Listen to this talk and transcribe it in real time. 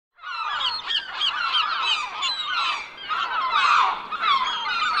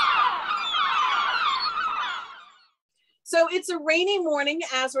it's a rainy morning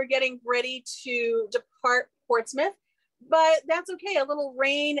as we're getting ready to depart Portsmouth, but that's okay. A little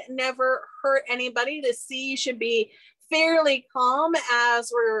rain never hurt anybody. The sea should be fairly calm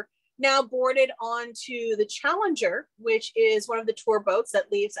as we're now boarded onto the Challenger, which is one of the tour boats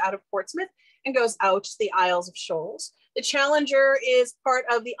that leaves out of Portsmouth and goes out to the Isles of Shoals. The Challenger is part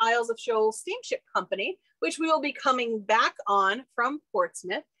of the Isles of Shoals Steamship Company, which we will be coming back on from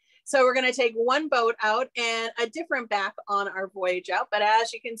Portsmouth. So we're going to take one boat out and a different back on our voyage out. But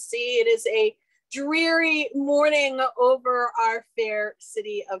as you can see, it is a dreary morning over our fair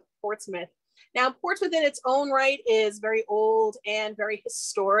city of Portsmouth. Now, Portsmouth in its own right is very old and very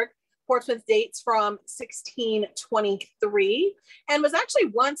historic. Portsmouth dates from 1623 and was actually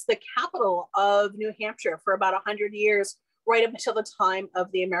once the capital of New Hampshire for about 100 years, right up until the time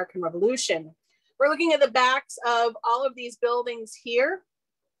of the American Revolution. We're looking at the backs of all of these buildings here.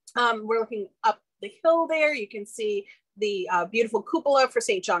 We're looking up the hill there. You can see the beautiful cupola for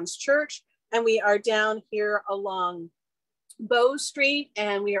St. John's Church. And we are down here along Bow Street,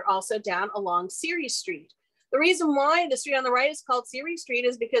 and we are also down along Ceres Street. The reason why the street on the right is called Ceres Street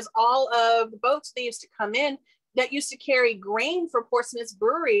is because all of the boats that used to come in that used to carry grain for Portsmouth's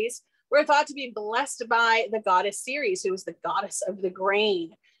breweries were thought to be blessed by the goddess Ceres, who was the goddess of the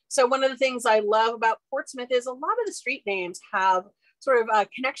grain. So one of the things I love about Portsmouth is a lot of the street names have sort of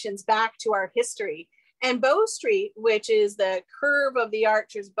connections back to our history. And Bow Street, which is the curve of the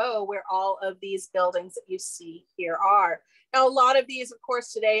Archer's Bow, where all of these buildings that you see here are. Now, a lot of these, of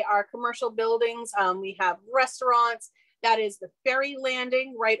course, today are commercial buildings. We have restaurants. That is the ferry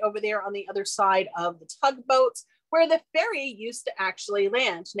landing right over there on the other side of the tugboats, where the ferry used to actually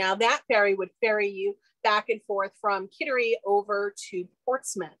land. Now, that ferry would ferry you back and forth from Kittery over to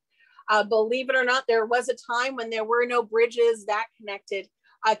Portsmouth. Believe it or not, there was a time when there were no bridges that connected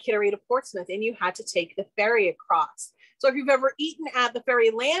Kittery to Portsmouth, and you had to take the ferry across. So if you've ever eaten at the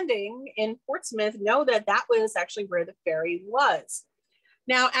ferry landing in Portsmouth, know that that was actually where the ferry was.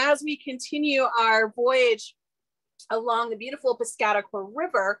 Now, as we continue our voyage along the beautiful Piscataqua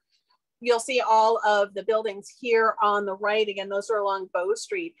River, you'll see all of the buildings here on the right. Again, those are along Bow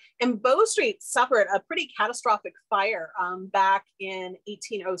Street. And Bow Street suffered a pretty catastrophic fire back in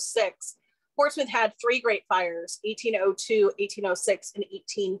 1806. Portsmouth had three great fires, 1802, 1806, and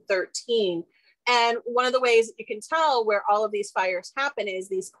 1813. And one of the ways that you can tell where all of these fires happen is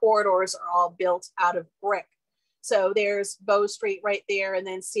these corridors are all built out of brick. So there's Bow Street right there, and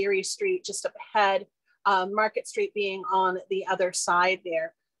then Ceres Street just up ahead, Market Street being on the other side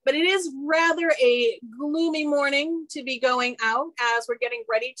there. But it is rather a gloomy morning to be going out as we're getting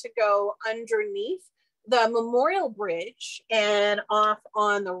ready to go underneath the Memorial Bridge. And off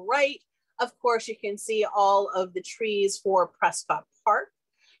on the right, of course, you can see all of the trees for Prescott Park.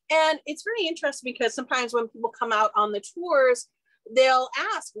 And it's very interesting because sometimes when people come out on the tours, they'll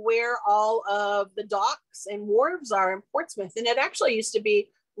ask where all of the docks and wharves are in Portsmouth. And it actually used to be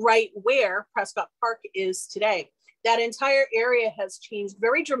right where Prescott Park is today. That entire area has changed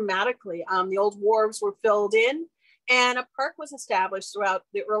very dramatically. The old wharves were filled in and a park was established throughout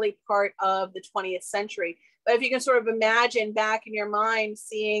the early part of the 20th century. But if you can sort of imagine back in your mind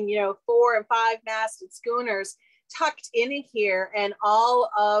seeing, 4 and 5 masted schooners tucked in here and all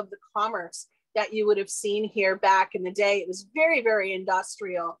of the commerce that you would have seen here back in the day, it was very, very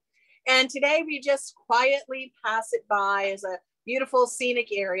industrial. And today we just quietly pass it by as a beautiful scenic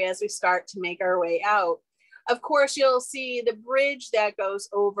area as we start to make our way out. Of course, you'll see the bridge that goes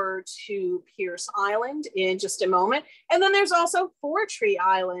over to Pierce Island in just a moment. And then there's also Fortree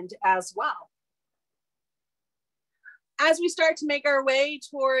Island as well. As we start to make our way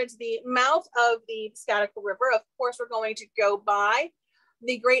towards the mouth of the Piscataqua River, of course, we're going to go by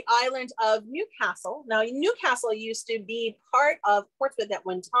the great island of Newcastle. Now, Newcastle used to be part of Portsmouth at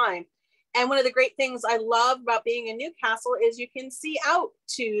one time. And one of the great things I love about being in Newcastle is you can see out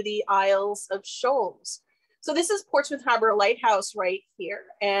to the Isles of Shoals. So this is Portsmouth Harbor Lighthouse right here.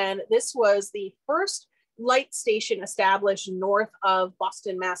 And this was the first light station established north of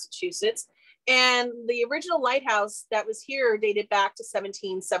Boston, Massachusetts. And the original lighthouse that was here dated back to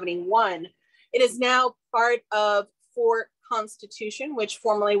 1771. It is now part of Fort Constitution, which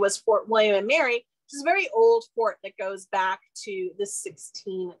formerly was Fort William and Mary, which is a very old fort that goes back to the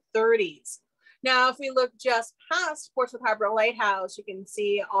 1630s. Now, if we look just past Portsmouth Harbor Lighthouse, you can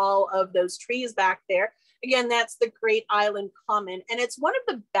see all of those trees back there. Again, that's the Great Island Common, and it's one of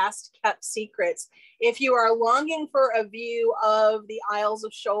the best kept secrets. If you are longing for a view of the Isles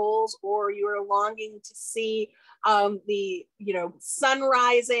of Shoals, or you are longing to see the sun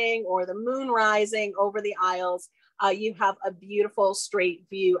rising or the moon rising over the Isles, you have a beautiful straight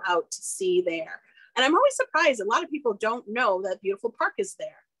view out to sea there. And I'm always surprised a lot of people don't know that beautiful park is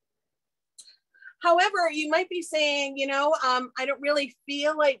there. However, you might be saying, I don't really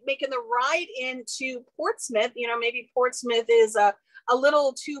feel like making the ride into Portsmouth. Maybe Portsmouth is a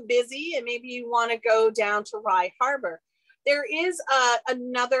little too busy and maybe you want to go down to Rye Harbor. There is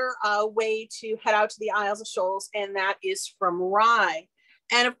another way to head out to the Isles of Shoals, and that is from Rye.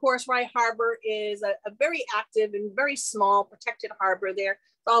 And of course, Rye Harbor is a very active and very small protected harbor there.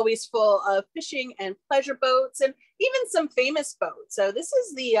 It's always full of fishing and pleasure boats and even some famous boats. So this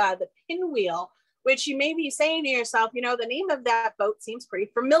is the Pinwheel, which you may be saying to yourself, the name of that boat seems pretty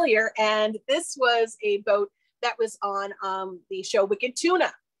familiar. And this was a boat that was on the show Wicked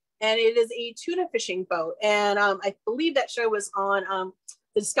Tuna. And it is a tuna fishing boat. And I believe that show was on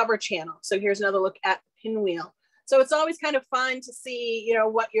the Discovery Channel. So here's another look at the Pinwheel. So it's always kind of fun to see,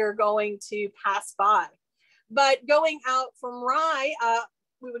 what you're going to pass by. But going out from Rye,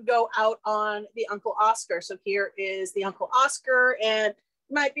 we would go out on the Uncle Oscar. So here is the Uncle Oscar, and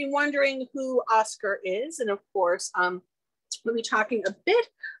you might be wondering who Oscar is. And of course, we'll be talking a bit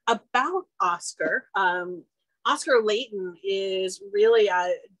about Oscar. Oscar Layton is really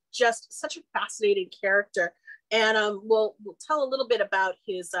just such a fascinating character. And we'll tell a little bit about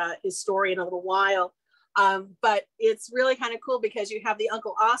his story in a little while. But it's really kind of cool because you have the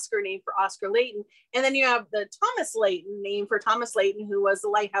Uncle Oscar named for Oscar Layton, and then you have the Thomas Layton named for Thomas Layton, who was the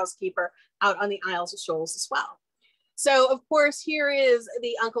lighthouse keeper out on the Isles of Shoals as well. So of course, here is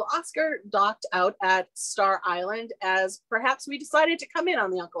the Uncle Oscar docked out at Star Island, as perhaps we decided to come in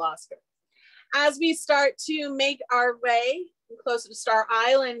on the Uncle Oscar. As we start to make our way closer to Star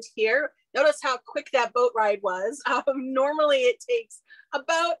Island here, notice how quick that boat ride was. Normally it takes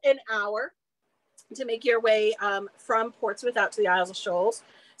about an hour to make your way from Portsmouth out to the Isles of Shoals.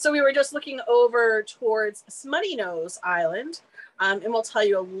 So we were just looking over towards Smutty Nose Island, and we'll tell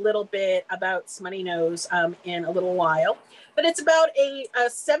you a little bit about Smutty Nose in a little while. But it's about a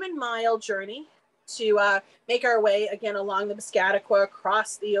 7-mile journey to make our way again along the Piscataqua,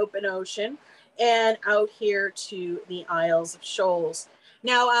 across the open ocean, and out here to the Isles of Shoals.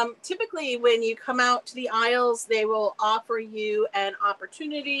 Now, typically when you come out to the Isles, they will offer you an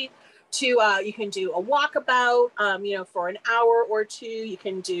opportunity to, you can do a walkabout, for an hour or two. You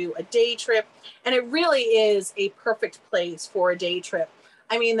can do a day trip, and it really is a perfect place for a day trip.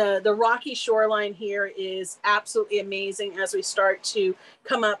 I mean, the rocky shoreline here is absolutely amazing as we start to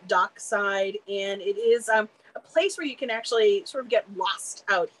come up dockside, and it is a place where you can actually sort of get lost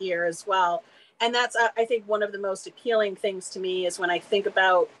out here as well. And that's, I think, one of the most appealing things to me is when I think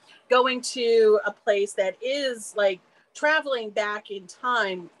about going to a place that is like traveling back in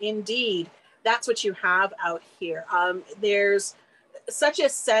time. Indeed, that's what you have out here. There's such a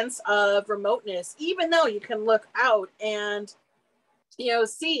sense of remoteness, even though you can look out and,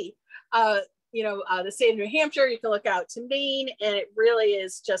 see, the state of New Hampshire. You can look out to Maine, and it really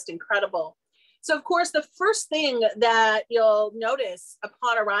is just incredible. So, of course, the first thing that you'll notice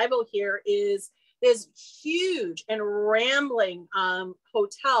upon arrival here is this huge and rambling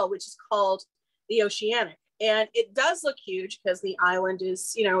hotel, which is called the Oceanic. And it does look huge because the island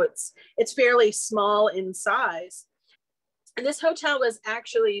is, it's fairly small in size. And this hotel was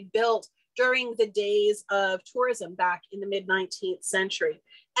actually built during the days of tourism back in the mid-19th century.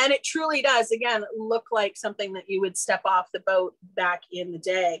 And it truly does, again, look like something that you would step off the boat back in the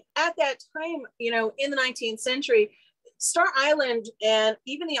day. At that time, in the 19th century, Star Island and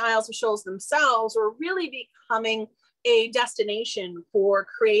even the Isles of Shoals themselves were really becoming a destination for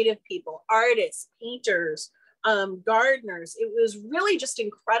creative people, artists, painters, gardeners. It was really just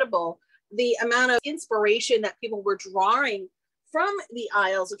incredible the amount of inspiration that people were drawing from the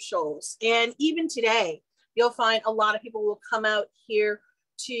Isles of Shoals. And even today, you'll find a lot of people will come out here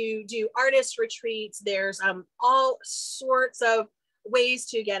to do artist retreats. There's all sorts of ways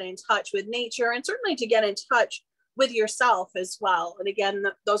to get in touch with nature, and certainly to get in touch with yourself as well. And again,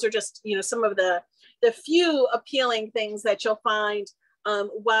 those are just, some of the few appealing things that you'll find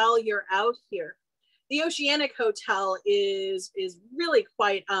while you're out here. The Oceanic Hotel is really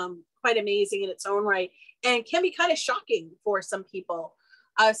quite amazing in its own right, and can be kind of shocking for some people.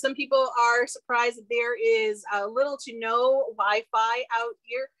 Some people are surprised that there is little to no Wi-Fi out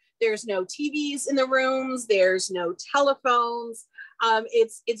here. There's no TVs in the rooms. There's no telephones.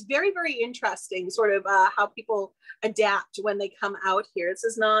 It's very, very interesting sort of how people adapt when they come out here. This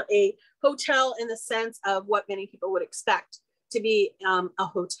is not a hotel in the sense of what many people would expect to be a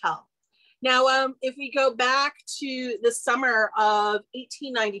hotel. Now, if we go back to the summer of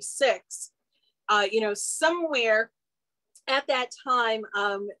 1896, somewhere at that time,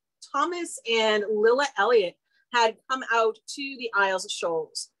 Thomas and Lilla Elliott had come out to the Isles of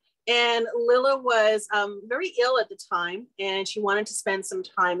Shoals. And Lilla was very ill at the time, and she wanted to spend some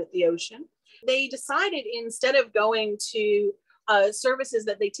time at the ocean. They decided, instead of going to services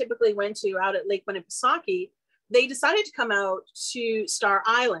that they typically went to out at Lake Winnipesaukee, they decided to come out to Star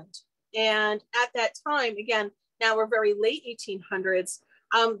Island. And at that time, again, now we're very late 1800s,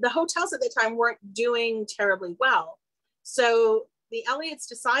 the hotels at the time weren't doing terribly well. So the Elliots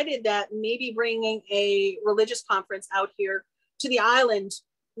decided that maybe bringing a religious conference out here to the island,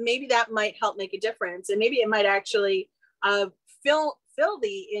 maybe that might help make a difference. And maybe it might actually fill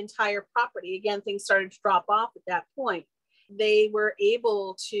the entire property. Again, things started to drop off at that point. They were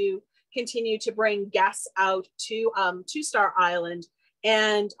able to continue to bring guests out to Star Island,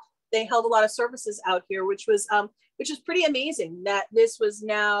 and they held a lot of services out here, which was pretty amazing, that this was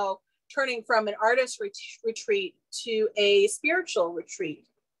now turning from an artist retreat to a spiritual retreat.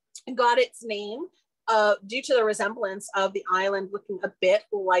 It got its name due to the resemblance of the island looking a bit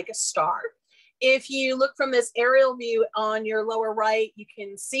like a star. If you look from this aerial view on your lower right, you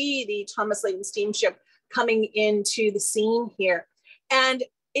can see the Thomas Layton steamship coming into the scene here. And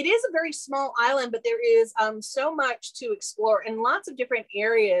it is a very small island, but there is so much to explore and lots of different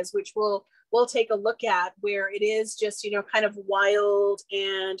areas, which we'll take a look at, where it is just, kind of wild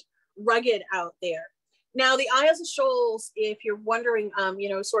and rugged out there. Now, the Isles of Shoals, if you're wondering,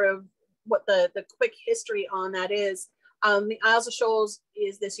 sort of what the quick history on that is, the Isles of Shoals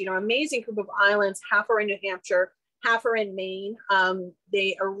is this, amazing group of islands. Half are in New Hampshire, half are in Maine.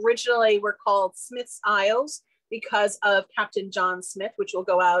 They originally were called Smith's Isles because of Captain John Smith, which we'll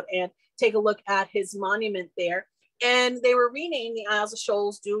go out and take a look at his monument there. And they were renamed the Isles of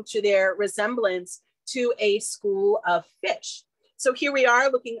Shoals due to their resemblance to a school of fish. So here we are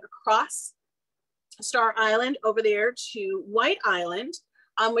looking across Star Island over there to White Island,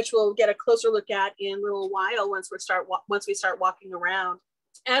 which we'll get a closer look at in a little while once we start walking around.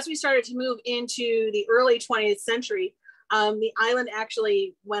 As we started to move into the early 20th century, the island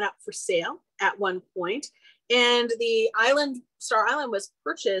actually went up for sale at one point, and the Star Island was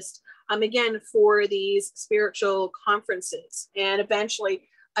purchased again for these spiritual conferences, and eventually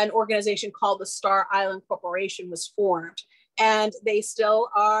an organization called the Star Island Corporation was formed, and they still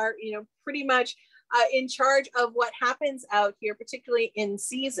are, pretty much in charge of what happens out here, particularly in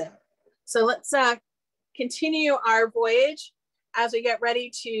season. So let's continue our voyage. As we get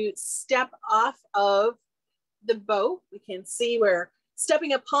ready to step off of the boat, we can see we're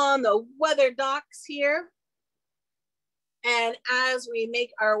stepping upon the weather docks here. And as we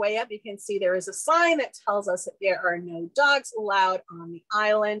make our way up, you can see there is a sign that tells us that there are no dogs allowed on the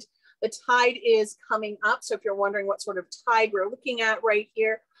island. The tide is coming up. So if you're wondering what sort of tide we're looking at right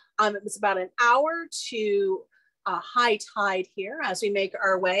here, it was about an hour to high tide here as we make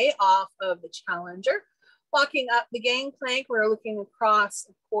our way off of the Challenger. Walking up the gangplank, we're looking across,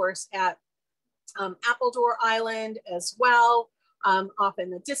 of course, at Appledore Island as well, off in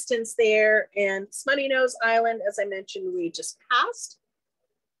the distance there, and Smutty Nose Island, as I mentioned, we just passed.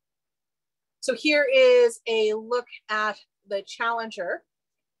 So here is a look at the Challenger.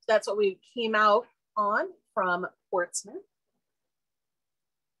 That's what we came out on from Portsmouth.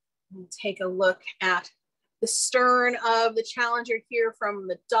 We'll take a look at the stern of the Challenger here from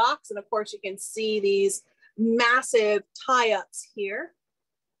the docks. And of course, you can see these massive tie-ups here.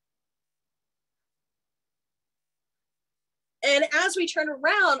 And as we turn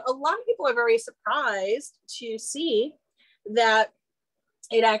around, a lot of people are very surprised to see that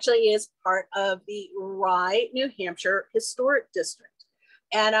it actually is part of the Rye, New Hampshire Historic District.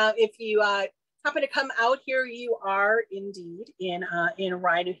 And if you happen to come out here, you are indeed in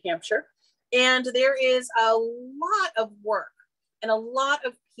Rye, New Hampshire. And there is a lot of work and a lot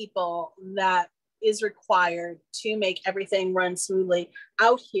of people that is required to make everything run smoothly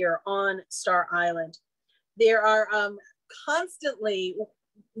out here on Star Island. There are constantly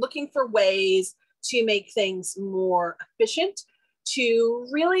looking for ways to make things more efficient, to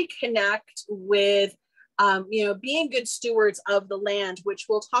really connect with being good stewards of the land, which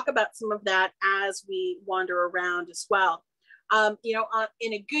we'll talk about some of that as we wander around as well. In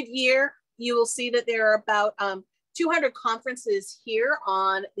a good year, you will see that there are about 200 conferences here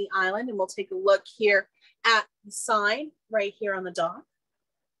on the island, and we'll take a look here at the sign right here on the dock.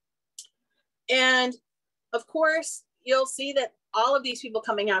 And of course, you'll see that all of these people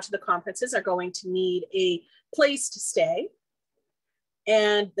coming out to the conferences are going to need a place to stay,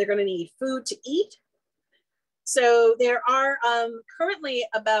 and they're going to need food to eat. So there are currently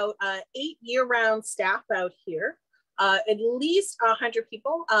about 8 year-round staff out here, at least 100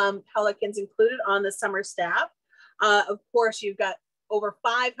 people, Pelicans included, on the summer staff. Of course, you've got over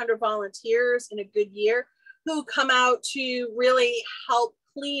 500 volunteers in a good year who come out to really help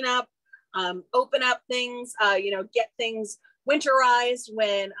clean up, open up things, you know, get things winterized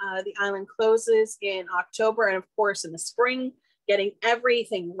when the island closes in October, and of course in the spring, getting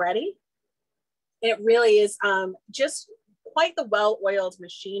everything ready. It really is just quite the well-oiled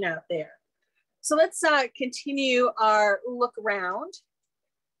machine out there. So let's continue our look around,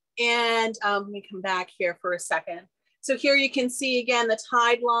 and let me come back here for a second. So here you can see again the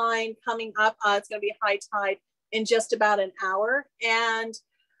tide line coming up. It's going to be high tide in just about an hour, and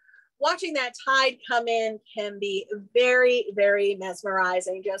watching that tide come in can be very, very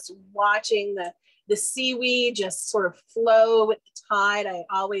mesmerizing. Just watching the seaweed just sort of flow with the tide. I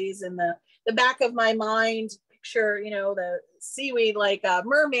always, in the back of my mind, picture, you know, the seaweed like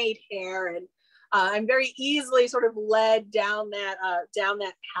mermaid hair, and I'm very easily sort of led down that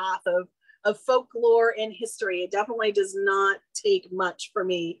path of folklore and history. It definitely does not take much for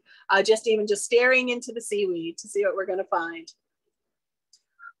me, just staring into the seaweed to see what we're going to find.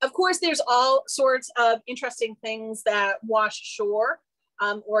 Of course, there's all sorts of interesting things that wash ashore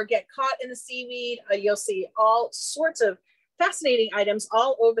or get caught in the seaweed. You'll see all sorts of fascinating items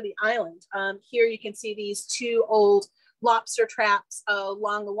all over the island. Here you can see these two old lobster traps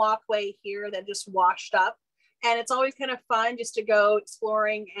along the walkway here that just washed up. And it's always kind of fun just to go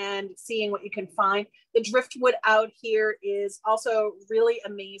exploring and seeing what you can find. The driftwood out here is also really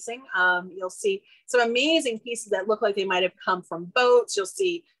amazing. You'll see some amazing pieces that look like they might have come from boats. You'll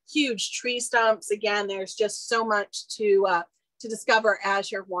see huge tree stumps. Again, there's just so much to discover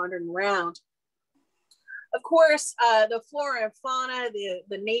as you're wandering around. Of course, the flora and fauna,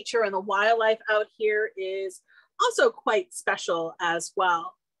 the nature and the wildlife out here is also quite special as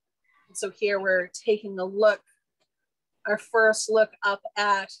well. So here we're taking a look, our first look up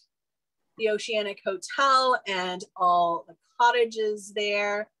at the Oceanic Hotel and all the cottages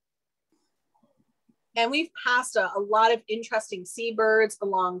there. And we've passed a lot of interesting seabirds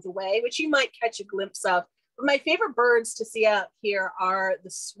along the way, which you might catch a glimpse of. But my favorite birds to see out here are the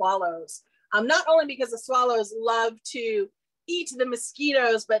swallows. Not only because the swallows love to eat the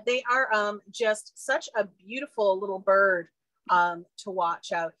mosquitoes, but they are just such a beautiful little bird to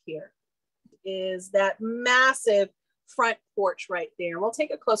watch out here. Is that massive front porch right there. We'll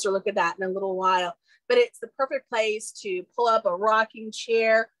take a closer look at that in a little while, but it's the perfect place to pull up a rocking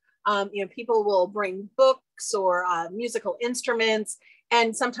chair. You know, people will bring books or musical instruments,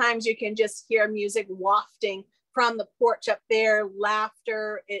 and sometimes you can just hear music wafting from the porch up there,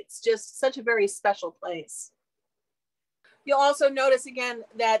 laughter. It's just such a very special place. You'll also notice again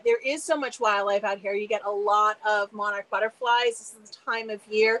that there is so much wildlife out here. You get a lot of monarch butterflies. This is the time of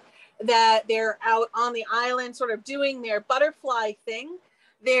year that they're out on the island sort of doing their butterfly thing.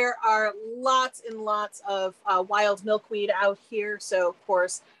 There are lots and lots of wild milkweed out here. So of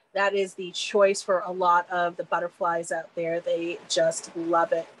course, that is the choice for a lot of the butterflies out there. They just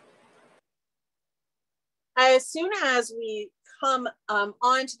love it. As soon as we come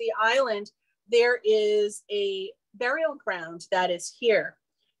onto the island, there is a burial ground that is here.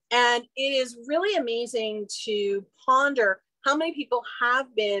 And it is really amazing to ponder how many people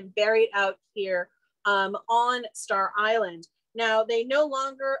have been buried out here on Star Island. Now, they no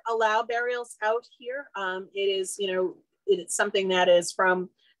longer allow burials out here. It is, you know, it's something that is from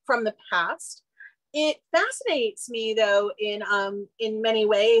the past. It fascinates me, though, in many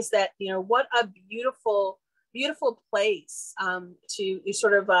ways that, you know, what a beautiful, beautiful place to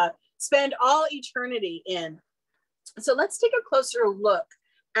sort of spend all eternity in. So let's take a closer look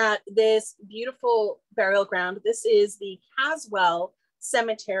at this beautiful burial ground. This is the Caswell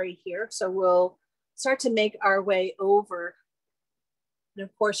Cemetery here. So we'll start to make our way over. And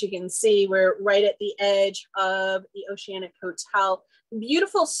of course, you can see we're right at the edge of the Oceanic Hotel.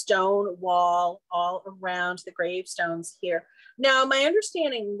 Beautiful stone wall all around the gravestones here. Now, my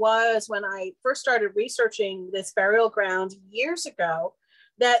understanding was when I first started researching this burial ground years ago,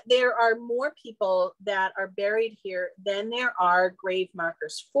 that there are more people that are buried here than there are grave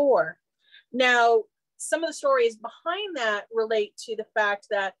markers for. Now, some of the stories behind that relate to the fact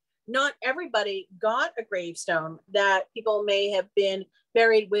that not everybody got a gravestone, that people may have been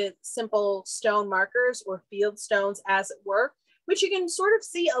buried with simple stone markers or field stones, as it were, which you can sort of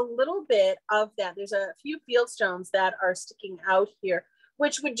see a little bit of that. There's a few field stones that are sticking out here,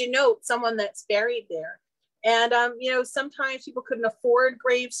 which would denote someone that's buried there. And, you know, sometimes people couldn't afford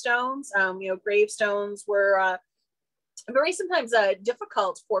gravestones. You know, gravestones were very sometimes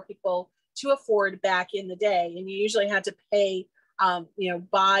difficult for people to afford back in the day. And you usually had to pay, you know,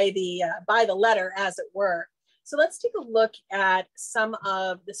 by the letter, as it were. So let's take a look at some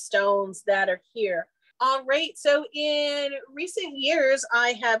of the stones that are here. All right, so in recent years,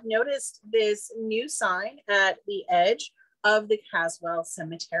 I have noticed this new sign at the edge of the Caswell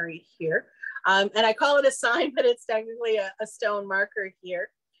Cemetery here. And I call it a sign, but it's technically a stone marker here.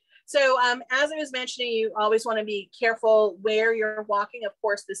 So as I was mentioning, you always want to be careful where you're walking. Of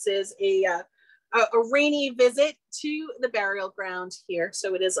course, this is a rainy visit to the burial ground here.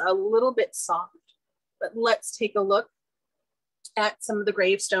 So it is a little bit soft, but let's take a look at some of the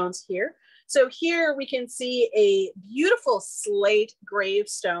gravestones here. So here we can see a beautiful slate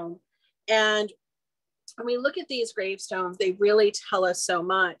gravestone. And when we look at these gravestones, they really tell us so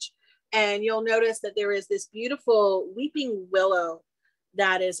much. And you'll notice that there is this beautiful weeping willow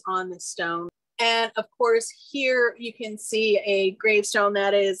that is on the stone. And of course, here you can see a gravestone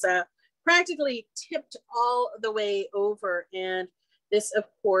that is practically tipped all the way over. And this, of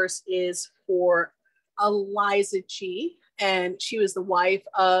course, is for Eliza G. And she was the wife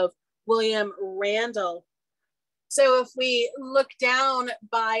of William Randall. So if we look down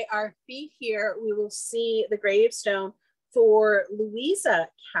by our feet here, we will see the gravestone for Louisa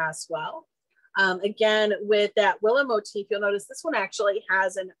Caswell. Again, with that willow motif, you'll notice this one actually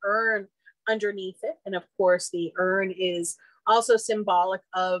has an urn underneath it. And of course, the urn is also symbolic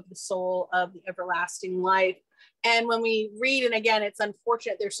of the soul of the everlasting life. And when we read, and again, it's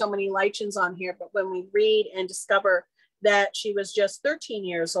unfortunate there's so many lichens on here, but when we read and discover that she was just 13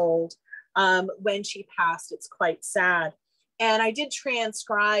 years old when she passed, it's quite sad. And I did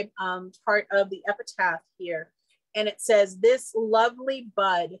transcribe part of the epitaph here. And it says, "This lovely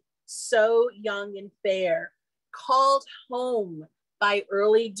bud, so young and fair, called home by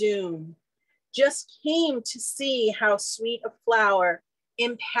early doom, just came to see how sweet a flower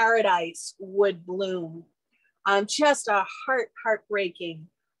in paradise would bloom." Just a heartbreaking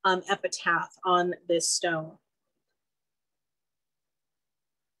epitaph on this stone.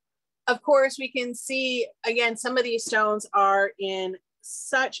 Of course, we can see, again, some of these stones are in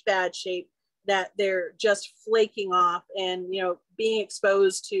such bad shape that they're just flaking off and, being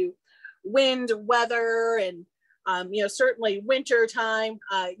exposed to wind, weather, and, certainly winter time.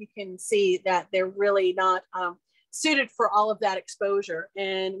 You can see that they're really not suited for all of that exposure.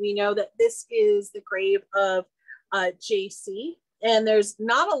 And we know that this is the grave of JC. And there's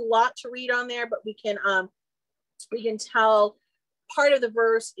not a lot to read on there, but we can tell part of the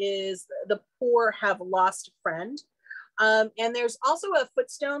verse is "the poor have lost a friend." And there's also a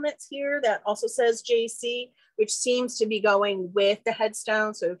footstone that's here that also says JC, which seems to be going with the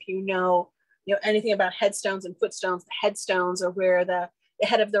headstone. So if you know anything about headstones and footstones, the headstones are where the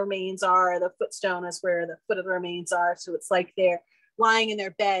head of the remains are, the footstone is where the foot of the remains are. So it's like they're lying in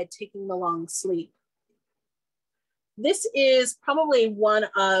their bed, taking the long sleep. This is probably one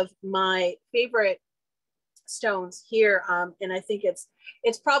of my favorite stones here, and I think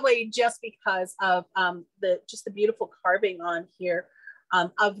it's probably just because of the beautiful carving on here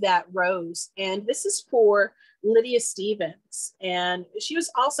of that rose. And this is for Lydia Stevens, and she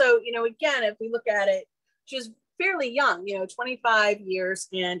was also, again, if we look at it, she was fairly young, 25 years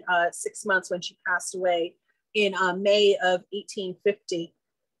and 6 months when she passed away in May of 1850.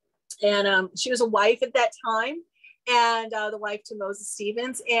 And she was a wife at that time, and the wife to Moses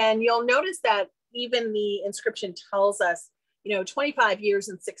Stevens. And you'll notice that even the inscription tells us, 25 years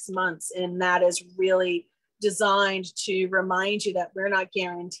and 6 months. And that is really designed to remind you that we're not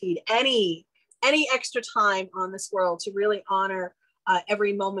guaranteed any extra time on this world to really honor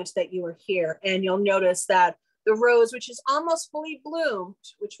every moment that you are here. And you'll notice that the rose, which is almost fully bloomed,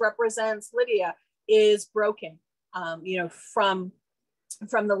 which represents Lydia, is broken, from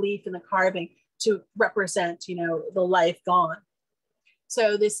the leaf and the carving to represent, the life gone.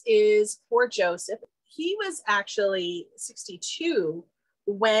 So this is for Joseph. He was actually 62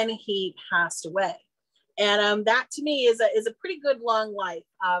 when he passed away. And that to me is a pretty good long life,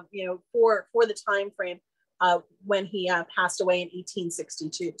 for the time frame when he passed away in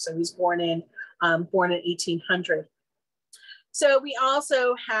 1862. So he was born in 1800. So we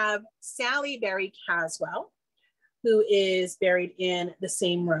also have Sally Berry Caswell, who is buried in the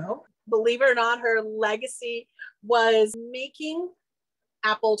same row. Believe it or not, her legacy was making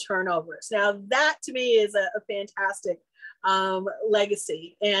apple turnovers. Now that to me is a fantastic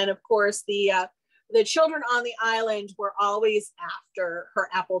legacy. And of course, the children on the island were always after her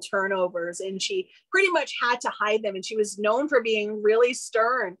apple turnovers, and she pretty much had to hide them. And she was known for being really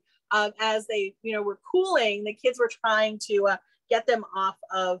stern. As they, were cooling, the kids were trying to get them off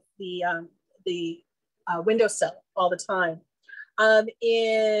of the windowsill all the time.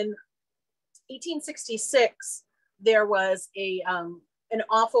 In 1866, there was an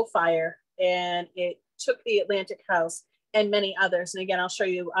awful fire, and it took the Atlantic House and many others. And again, I'll show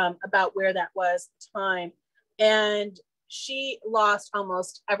you about where that was at the time. And she lost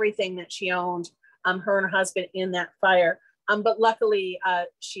almost everything that she owned, her and her husband, in that fire. but luckily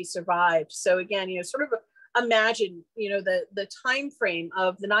she survived. So again, sort of imagine, the time frame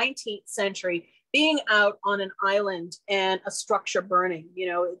of the 19th century being out on an island and a structure burning.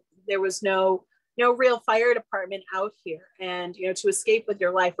 There was no real fire department out here, and to escape with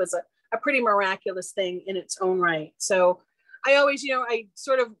your life was a pretty miraculous thing in its own right. So I always, I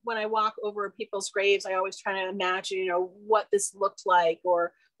sort of, when I walk over people's graves, I always try to imagine, what this looked like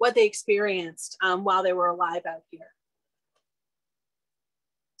or what they experienced while they were alive out here.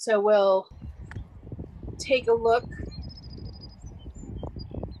 So we'll take a look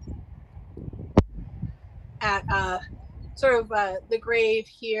at the grave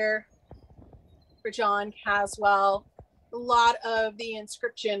here for John Caswell. A lot of the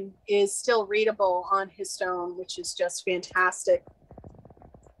inscription is still readable on his stone, which is just fantastic.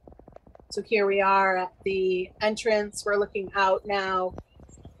 So here we are at the entrance. We're looking out now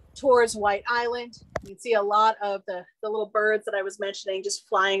towards White Island. You can see a lot of the little birds that I was mentioning just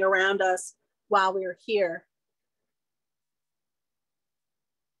flying around us while we were here.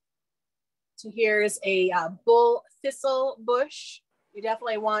 So here's a bull thistle bush. You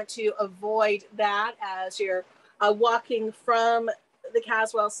definitely want to avoid that as you're walking from the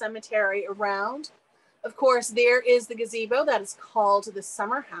Caswell Cemetery around. Of course, there is the gazebo that is called the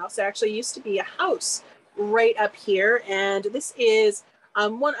Summer House. There actually used to be a house right up here, and this is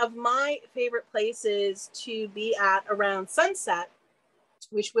one of my favorite places to be at around sunset,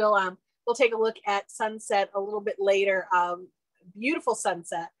 which we'll take a look at sunset a little bit later. Beautiful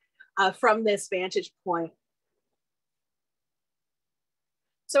sunset from this vantage point.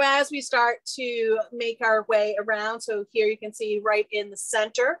 So as we start to make our way around, so here you can see right in the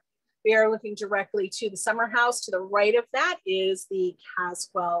center, we are looking directly to the Summer House. To the right of that is the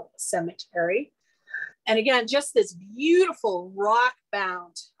Caswell Cemetery. And again, just this beautiful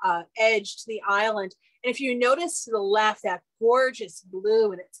rock-bound edge to the island. And if you notice to the left, that gorgeous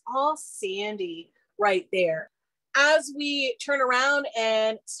blue, and it's all sandy right there. As we turn around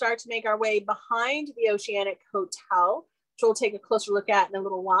and start to make our way behind the Oceanic Hotel, which we'll take a closer look at in a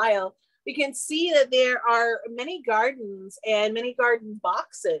little while, we can see that there are many gardens and many garden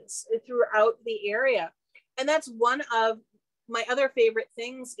boxes throughout the area. And that's one of my other favorite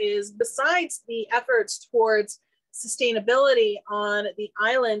things, is besides the efforts towards sustainability on the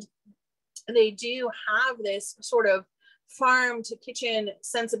island, they do have this sort of farm to kitchen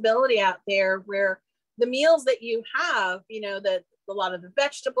sensibility out there, where the meals that you have, that a lot of the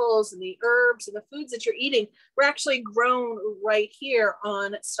vegetables and the herbs and the foods that you're eating were actually grown right here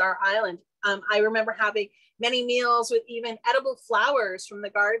on Star Island. I remember having many meals with even edible flowers from the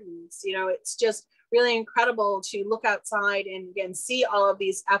gardens. It's just really incredible to look outside and again see all of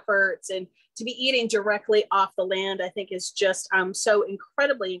these efforts, and to be eating directly off the land, I think is just so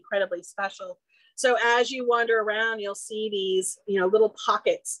incredibly special. So as you wander around, you'll see these little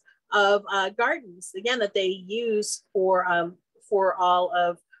pockets of gardens, again, that they use for all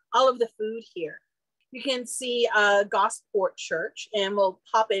of the food here. You can see Gosport Church, and we'll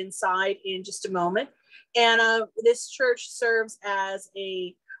pop inside in just a moment. And this church serves as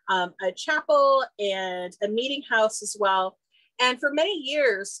a chapel and a meeting house as well. And for many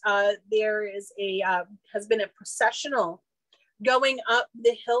years, there is has been a processional going up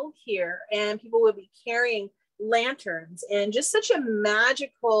the hill here, and people will be carrying lanterns, and just such a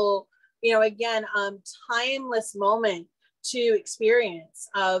magical, again, timeless moment to experience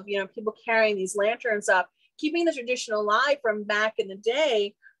of, people carrying these lanterns up, keeping the tradition alive from back in the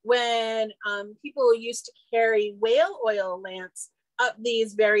day when people used to carry whale oil lamps up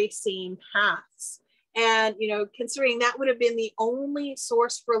these very same paths. And, considering that would have been the only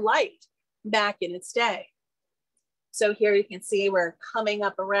source for light back in its day. So here you can see we're coming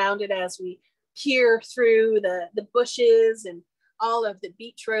up around it as we peer through the bushes and all of the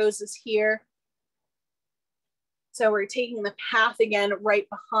beach roses here. So we're taking the path again right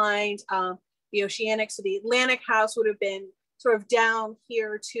behind the Oceanic. So the Atlantic House would have been sort of down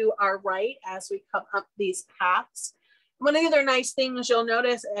here to our right as we come up these paths. One of the other nice things you'll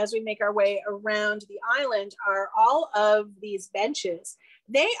notice as we make our way around the island are all of these benches.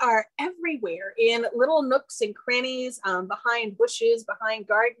 They are everywhere in little nooks and crannies, behind bushes, behind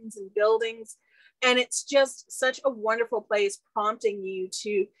gardens and buildings. And it's just such a wonderful place, prompting you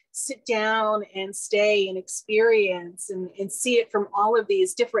to sit down and stay and experience and see it from all of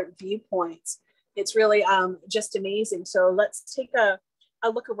these different viewpoints. It's really just amazing. So let's take a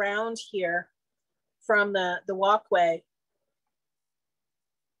look around here from the walkway.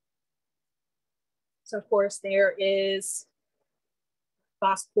 So of course there is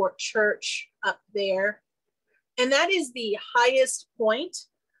Gosport Church up there. And that is the highest point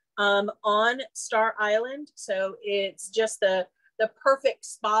on Star Island. So it's just the perfect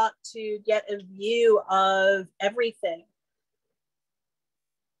spot to get a view of everything.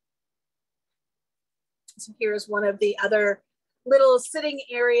 So here's one of the other little sitting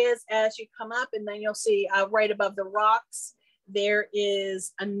areas as you come up, and then you'll see right above the rocks, there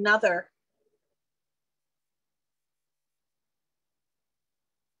is another.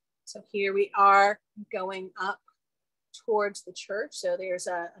 So here we are going up towards the church. So there's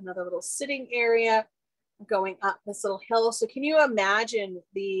another little sitting area going up this little hill. So can you imagine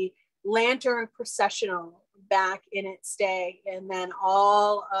the lantern processional back in its day, and then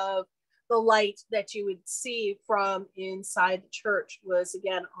all of the light that you would see from inside the church was,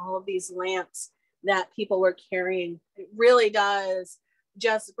 again, all of these lamps that people were carrying. It really does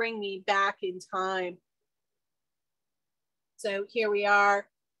just bring me back in time. So here we are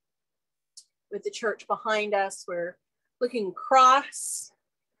with the church behind us. We're looking across,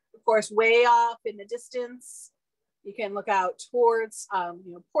 of course, way off in the distance. You can look out towards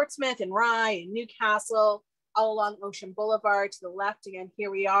Portsmouth and Rye and Newcastle, all along Ocean Boulevard to the left. Again, here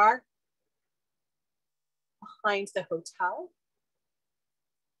we are behind the hotel.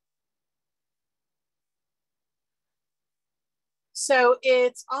 So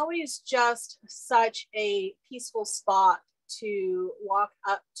it's always just such a peaceful spot to walk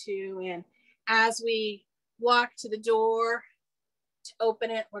up to. And as we walk to the door to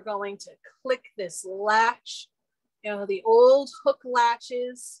open it, we're going to click this latch, the old hook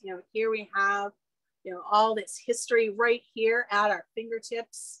latches. Here we have, all this history right here at our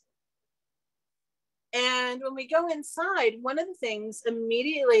fingertips. And when we go inside, one of the things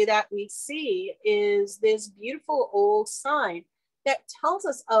immediately that we see is this beautiful old sign that tells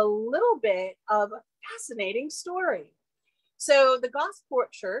us a little bit of a fascinating story. So the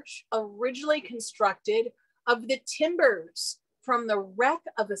Gosport Church, originally constructed of the timbers from the wreck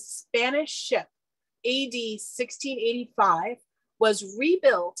of a Spanish ship, AD 1685, was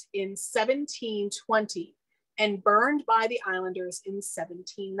rebuilt in 1720 and burned by the islanders in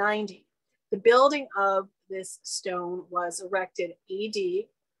 1790. The building of this stone was erected AD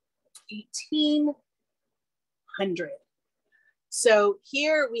 1800. So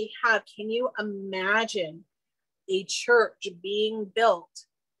here we have, can you imagine a church being built,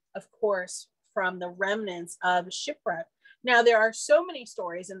 of course, from the remnants of a shipwreck? Now, there are so many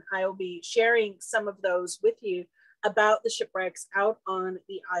stories, and I will be sharing some of those with you about the shipwrecks out on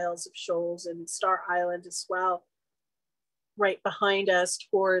the Isles of Shoals and Star Island as well, right behind us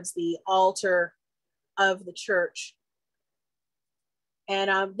towards the altar of the church.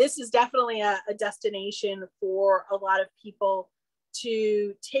 And this is definitely a destination for a lot of people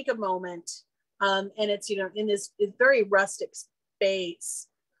to take a moment. And it's, in this very rustic space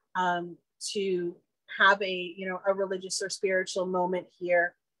to have a religious or spiritual moment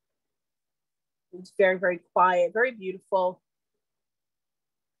here. It's very, very quiet, very beautiful.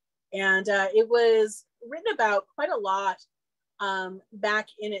 And it was written about quite a lot back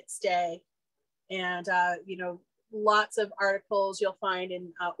in its day. And, lots of articles you'll find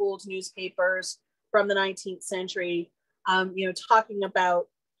in old newspapers from the 19th century, talking about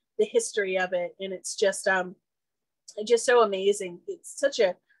the history of it. And it's just so amazing. It's such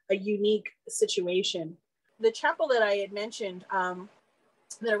a unique situation. The chapel that I had mentioned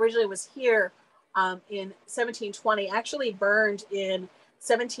that originally was here in 1720 actually burned in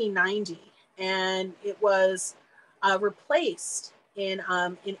 1790, and it was replaced in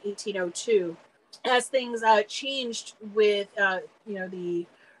 1802. As things changed with the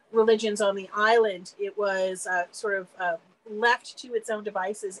religions on the island, it was left to its own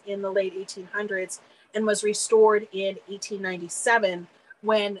devices in the late 1800s and was restored in 1897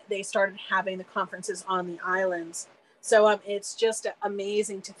 when they started having the conferences on the islands. So it's just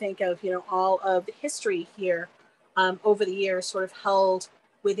amazing to think of, all of the history here over the years sort of held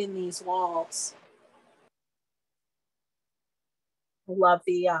within these walls. I love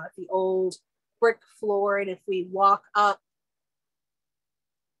the old brick floor. And if we walk up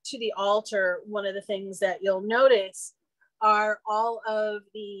to the altar, one of the things that you'll notice are all of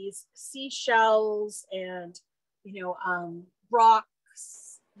these seashells and,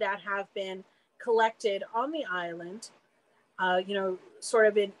 rocks that have been collected on the island. Sort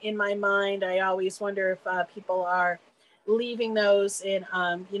of in my mind, I always wonder if people are leaving those in,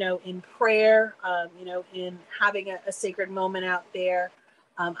 in prayer, in having a sacred moment out there.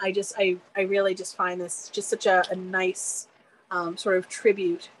 I really just find this just such a nice sort of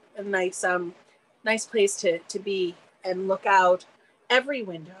tribute, a nice place to be and look out every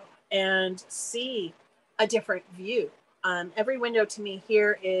window and see a different view. Every window to me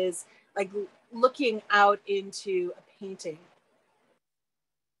here is like looking out into a painting.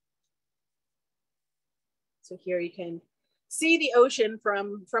 So here you can see the ocean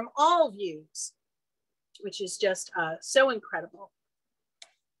from all views, which is just so incredible.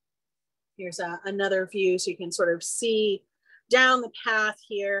 Here's another view, so you can sort of see down the path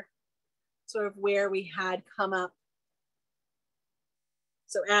here, sort of where we had come up.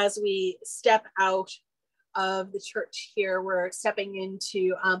 So as we step out of the church here, we're stepping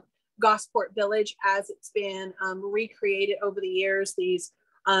into Gosport Village as it's been recreated over the years. These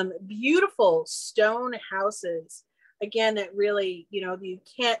beautiful stone houses, again, that really, you know, you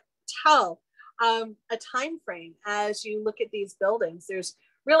can't tell a time frame as you look at these buildings. There's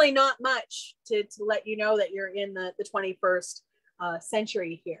really not much to let you know that you're in the 21st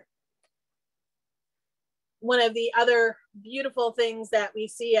century here. One of the other beautiful things that we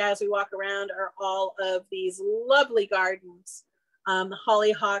see as we walk around are all of these lovely gardens. The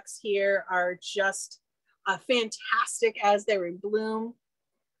hollyhocks here are just fantastic as they're in bloom.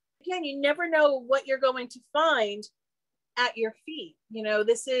 Again, you never know what you're going to find at your feet. You know,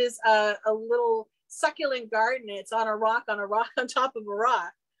 this is a little succulent garden. It's on a rock on top of a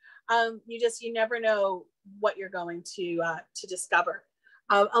rock. You never know what you're going to discover.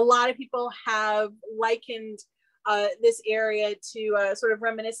 A lot of people have likened this area to sort of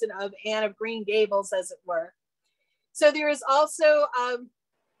reminiscent of Anne of Green Gables, as it were. So there is also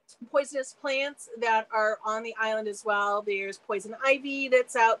poisonous plants that are on the island as well. There's poison ivy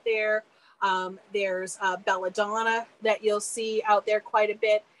that's out there. There's belladonna that you'll see out there quite a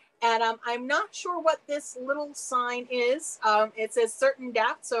bit. And I'm not sure what this little sign is. It says certain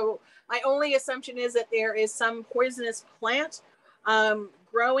death. So my only assumption is that there is some poisonous plant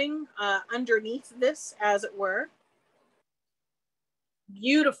growing underneath this, as it were.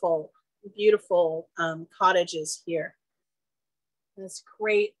 Beautiful, beautiful cottages here. This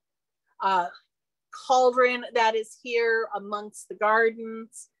great cauldron that is here amongst the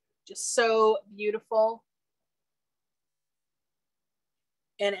gardens, just so beautiful.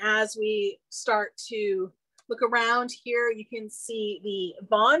 And as we start to look around here, you can see the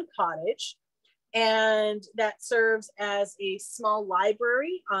Bond Cottage, and that serves as a small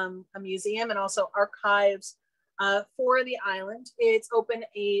library, a museum, and also archives for the island. It's open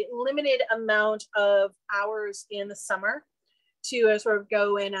a limited amount of hours in the summer to sort of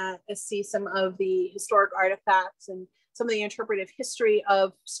go in and see some of the historic artifacts and some of the interpretive history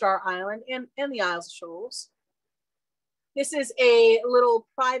of Star Island and the Isles of Shoals. This is a little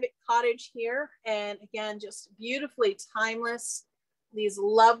private cottage here, and again, just beautifully timeless. These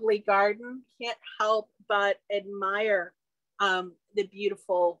lovely gardens. Can't help but admire the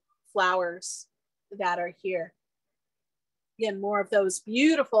beautiful flowers that are here. Again, more of those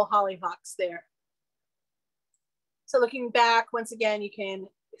beautiful hollyhocks there. So looking back, once again, you can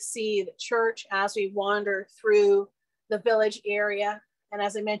see the church as we wander through the village area. And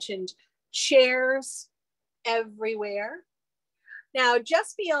as I mentioned, chairs everywhere. Now,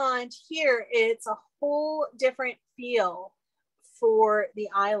 just beyond here, it's a whole different feel for the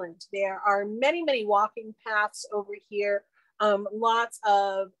island. There are many, many walking paths over here, lots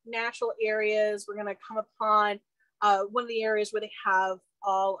of natural areas. We're going to come upon one of the areas where they have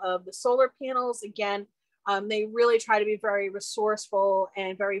all of the solar panels. Again, they really try to be very resourceful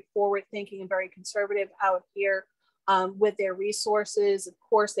and very forward thinking and very conservative out here with their resources. Of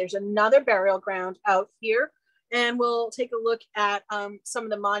course, there's another burial ground out here, and we'll take a look at some of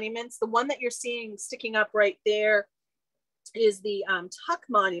the monuments. The one that you're seeing sticking up right there is the Tuck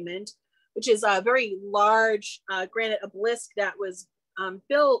Monument, which is a very large granite obelisk that was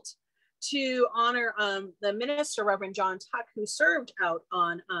built to honor the minister, Reverend John Tuck, who served out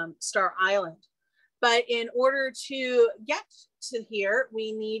on Star Island. But in order to get to here,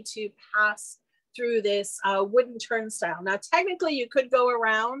 we need to pass through this wooden turnstile. Now, technically, you could go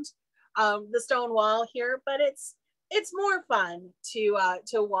around the stone wall here, but it's more fun to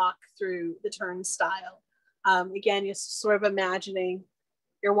walk through the turnstile. Again, you're sort of imagining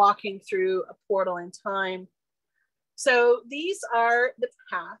you're walking through a portal in time. So these are the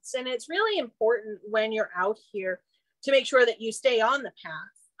paths, and it's really important when you're out here to make sure that you stay on the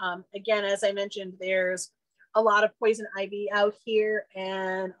path. Again, as I mentioned, there's a lot of poison ivy out here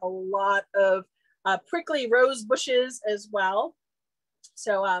and a lot of prickly rose bushes as well.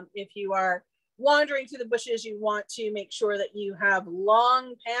 So if you are wandering through the bushes, you want to make sure that you have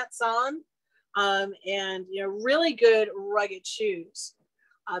long pants on and really good rugged shoes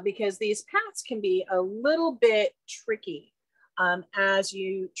because these paths can be a little bit tricky as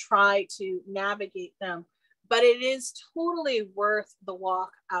you try to navigate them. But it is totally worth the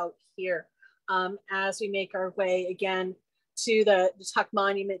walk out here as we make our way again to the Tuck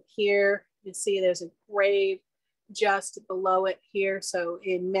Monument here. You can see there's a grave just below it here. So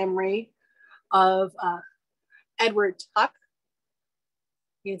in memory of Edward Tuck.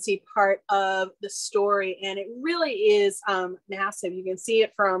 You can see part of the story, and it really is massive. You can see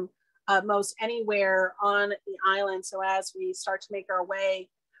it from most anywhere on the island. So as we start to make our way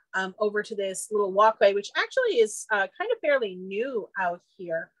over to this little walkway, which actually is kind of fairly new out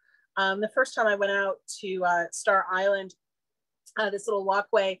here. The first time I went out to Star Island, this little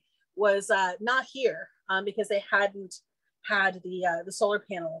walkway was not here because they hadn't had the solar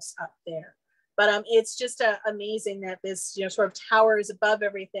panels up there. But it's just amazing that this, you know, sort of towers above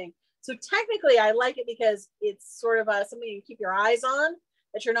everything. So technically, I like it because it's sort of something you keep your eyes on,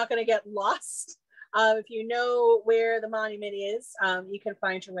 that you're not going to get lost. If you know where the monument is, you can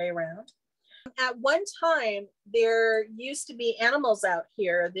find your way around. At one time, there used to be animals out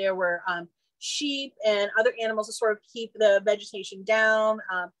here. There were sheep and other animals to sort of keep the vegetation down.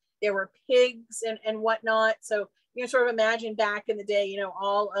 There were pigs and whatnot. So you know, sort of imagine back in the day, you know,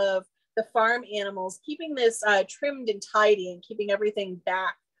 all of the farm animals, keeping this trimmed and tidy and keeping everything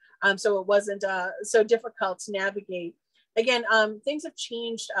back so it wasn't so difficult to navigate. Again, things have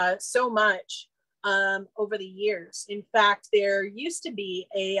changed so much over the years. In fact, there used to be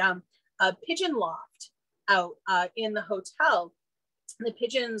a pigeon loft out in the hotel. The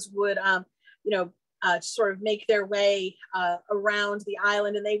pigeons would, you know, sort of make their way around the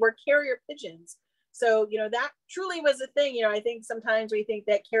island, and they were carrier pigeons. So, you know, that truly was a thing. You know, I think sometimes we think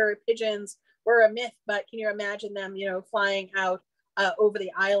that carrier pigeons were a myth, but can you imagine them, you know, flying out over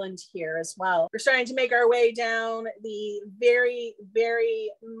the island here as well? We're starting to make our way down the very,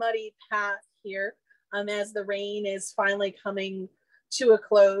 very muddy path here as the rain is finally coming to a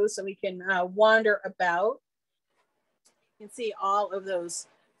close, so we can wander about. You can see all of those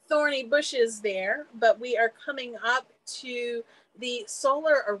thorny bushes there, but we are coming up to the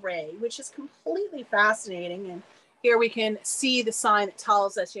solar array, which is completely fascinating. And here we can see the sign that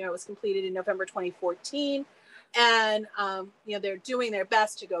tells us, you know, it was completed in November 2014. And, you know, they're doing their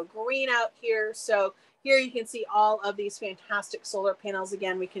best to go green out here. So here you can see all of these fantastic solar panels.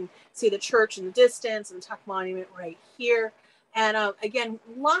 Again, we can see the church in the distance and the Tuck Monument right here. And again,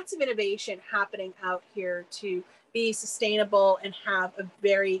 lots of innovation happening out here to be sustainable and have a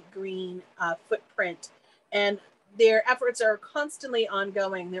very green footprint. And their efforts are constantly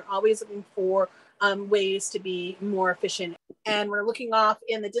ongoing. They're always looking for ways to be more efficient. And we're looking off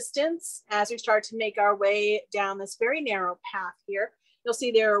in the distance as we start to make our way down this very narrow path here. You'll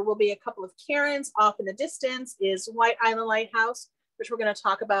see there will be a couple of cairns. Off in the distance is White Island Lighthouse, which we're going to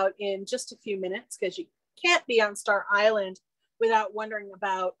talk about in just a few minutes, because you can't be on Star Island without wondering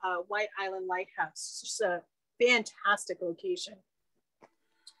about White Island Lighthouse. It's just a fantastic location.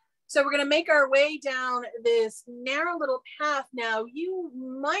 So we're going to make our way down this narrow little path. Now, you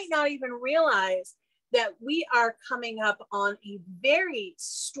might not even realize that we are coming up on a very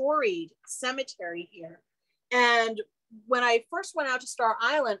storied cemetery here. And when I first went out to Star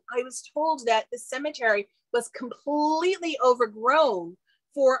Island, I was told that the cemetery was completely overgrown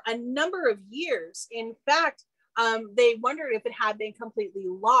for a number of years. In fact, they wondered if it had been completely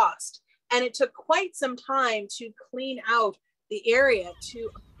lost. And it took quite some time to clean out the area to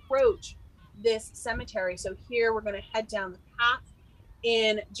approach this cemetery. So here we're going to head down the path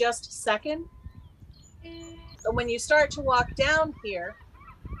in just a second. So when you start to walk down here,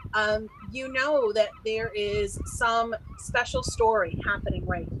 you know that there is some special story happening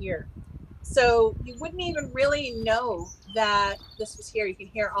right here. So you wouldn't even really know that this was here. You can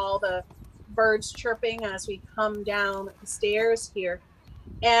hear all the birds chirping as we come down the stairs here.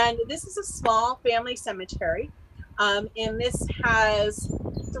 And this is a small family cemetery. And this has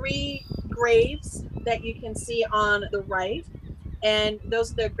 3 graves that you can see on the right. And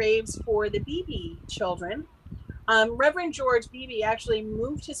those are the graves for the Beebe children. Reverend George Beebe actually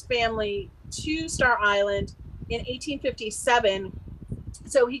moved his family to Star Island in 1857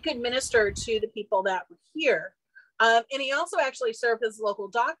 so he could minister to the people that were here. And he also actually served as a local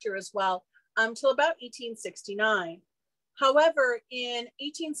doctor as well until about 1869. However, in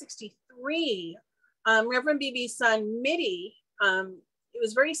 1863, Reverend Beebe's son, Mitty, it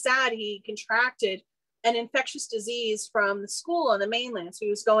was very sad, he contracted an infectious disease from the school on the mainland. So he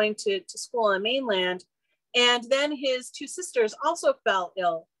was going to school on the mainland. And then his 2 sisters also fell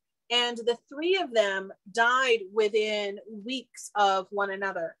ill. And the 3 of them died within weeks of one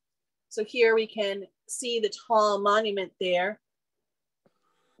another. So here we can see the tall monument there.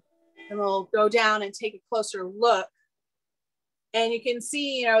 And we'll go down and take a closer look. And you can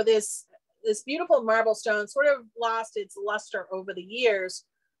see, you know, this beautiful marble stone sort of lost its luster over the years,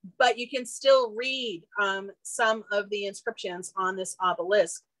 but you can still read some of the inscriptions on this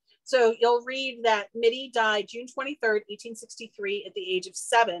obelisk. So you'll read that Mitty died June 23rd, 1863 at the age of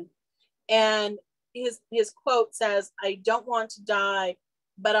 7. And his quote says, "I don't want to die,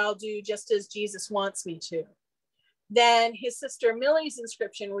 but I'll do just as Jesus wants me to." Then his sister Millie's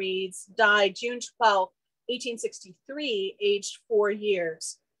inscription reads, "Died June 12, 1863, aged 4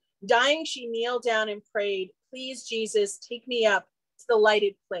 years. Dying, she kneeled down and prayed, 'Please, Jesus, take me up to the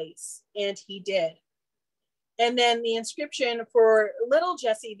lighted place.' And he did." And then the inscription for little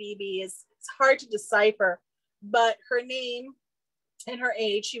Jessie Beebe is, it's hard to decipher, but her name and her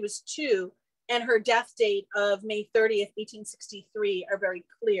age, she was 2, and her death date of May 30th, 1863 are very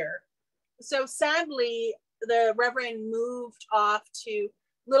clear. So sadly, the Reverend moved off to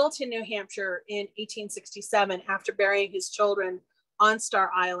Littleton, New Hampshire in 1867 after burying his children on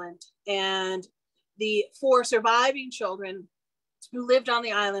Star Island. And the 4 surviving children who lived on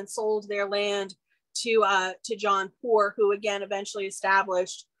the island sold their land to John Poor, who again eventually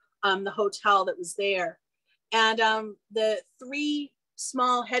established the hotel that was there. And the 3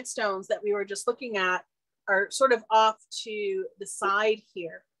 small headstones that we were just looking at are sort of off to the side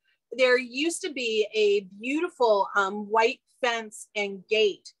here. There used to be a beautiful white fence and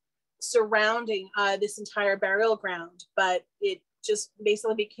gate surrounding this entire burial ground, but it just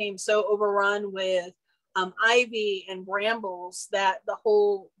basically became so overrun with ivy and brambles that the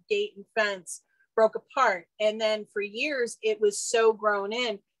whole gate and fence broke apart. And then for years, it was so grown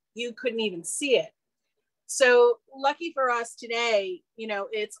in, you couldn't even see it. So lucky for us today, you know,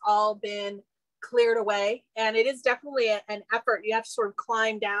 it's all been cleared away, and it is definitely an effort. You have to sort of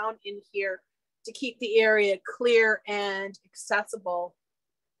climb down in here to keep the area clear and accessible.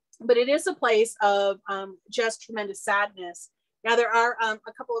 But it is a place of just tremendous sadness. Now, there are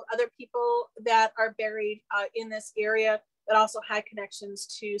a couple of other people that are buried in this area that also had connections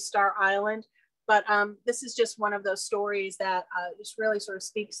to Star Island. But this is just one of those stories that just really sort of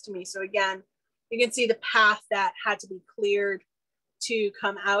speaks to me. So again, you can see the path that had to be cleared to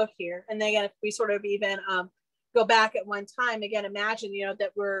come out here. And then again, if we sort of even go back at one time, again, imagine, you know,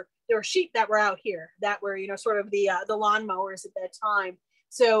 that there were sheep that were out here that were, you know, sort of the lawnmowers at that time.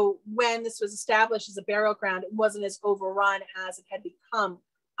 So when this was established as a burial ground, it wasn't as overrun as it had become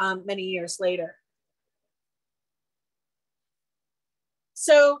many years later.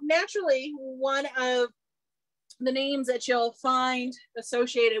 So naturally, one of the names that you'll find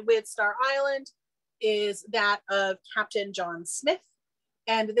associated with Star Island is that of Captain John Smith.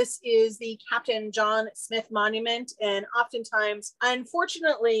 And this is the Captain John Smith Monument. And oftentimes,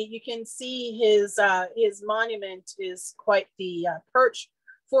 unfortunately, you can see his monument is quite the perch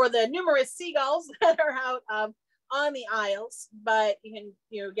for the numerous seagulls that are out on the Isles. But you can,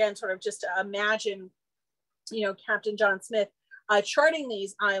 you know, again, sort of just imagine, you know, Captain John Smith charting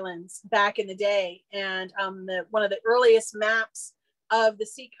these islands back in the day. And one of the earliest maps of the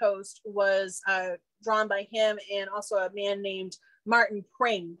seacoast was drawn by him and also a man named Martin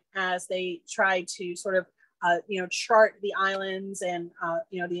Pring, as they tried to sort of, you know, chart the islands and,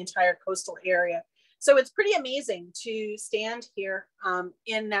 you know, the entire coastal area. So it's pretty amazing to stand here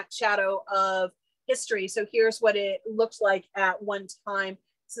in that shadow of history. So here's what it looked like at one time.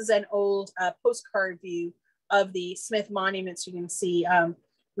 This is an old postcard view of the Smith monuments. You can see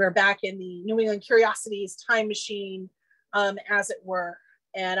we're back in the New England Curiosities time machine, as it were.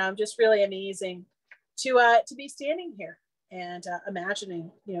 And just really amazing to be standing here and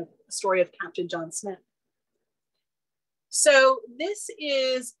imagining, you know, the story of Captain John Smith. So this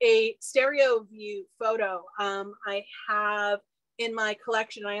is a stereo view photo I have in my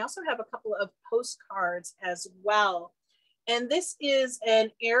collection. I also have a couple of postcards as well. And this is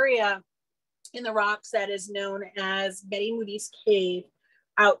an area in the rocks that is known as Betty Moody's Cave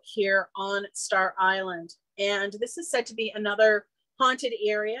out here on Star Island. And this is said to be another haunted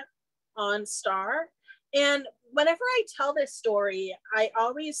area on Star. And whenever I tell this story, I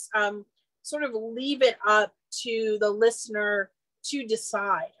always sort of leave it up to the listener to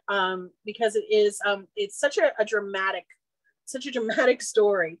decide, because it is it's such a dramatic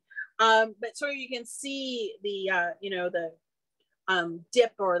story. But sort of you can see the you know, the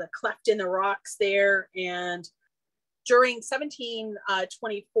dip or the cleft in the rocks there. And during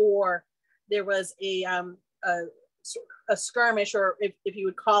 1724, there was a skirmish, or if you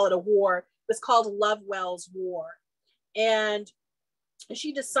would call it a war. It was called Lovewell's War. And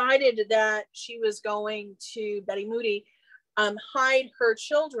she decided that she was going to, Betty Moody, hide her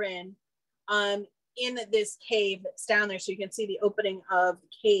children in this cave that's down there. So you can see the opening of the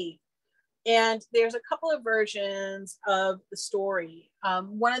cave. And there's a couple of versions of the story.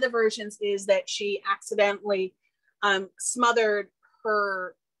 One of the versions is that she accidentally smothered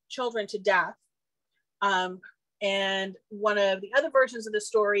her children to death. And one of the other versions of the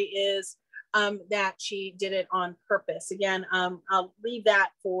story is that she did it on purpose. Again, I'll leave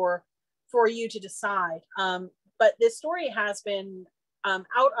that for for you to decide. But this story has been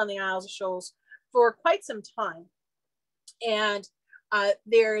out on the Isles of Shoals for quite some time. And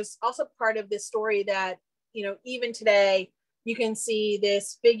there's also part of this story that, you know, even today, you can see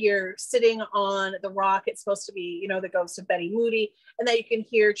this figure sitting on the rock. It's supposed to be, you know, the ghost of Betty Moody, and that you can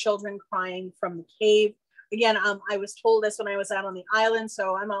hear children crying from the cave. Again, I was told this when I was out on the island,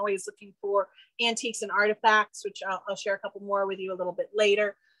 so I'm always looking for antiques and artifacts, which I'll share a couple more with you a little bit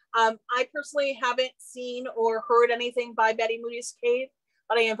later. I personally haven't seen or heard anything by Betty Moody's cave,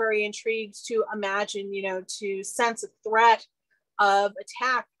 but I am very intrigued to imagine, you know, to sense a threat of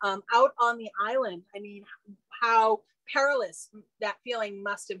attack out on the island. I mean, how perilous that feeling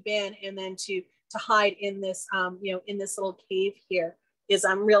must have been, and then to hide in this you know, in this little cave here is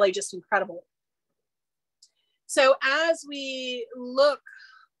really just incredible. So as we look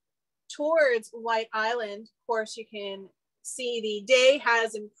towards White Island, of course, you can see the day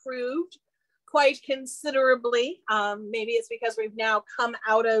has improved quite considerably. Maybe it's because we've now come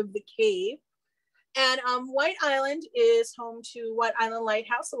out of the cave. And White Island is home to White Island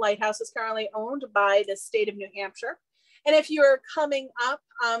Lighthouse. The lighthouse is currently owned by the state of New Hampshire. And if you're coming up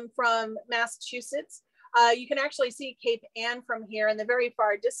from Massachusetts, you can actually see Cape Ann from here in the very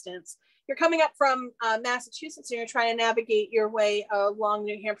far distance. You're coming up from Massachusetts and you're trying to navigate your way along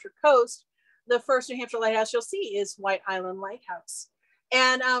the New Hampshire coast. The first New Hampshire lighthouse you'll see is White Island Lighthouse.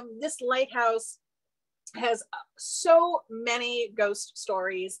 And this lighthouse has so many ghost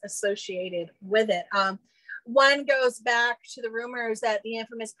stories associated with it. One goes back to the rumors that the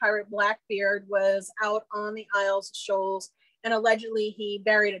infamous pirate Blackbeard was out on the Isles of Shoals, and allegedly he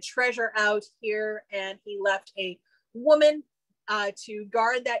buried a treasure out here, and he left a woman to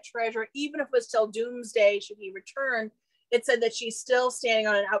guard that treasure, even if it was till doomsday should he return. It said that she's still standing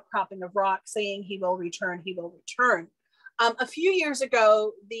on an outcropping of rock saying he will return, he will return. A few years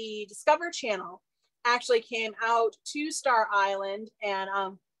ago, the Discovery Channel actually came out to Star Island and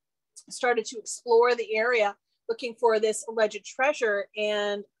started to explore the area looking for this alleged treasure.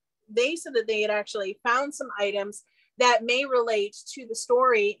 And they said that they had actually found some items that may relate to the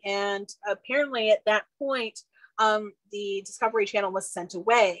story. And apparently at that point, the Discovery Channel was sent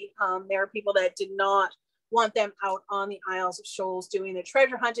away. There are people that did not want them out on the Isles of Shoals doing the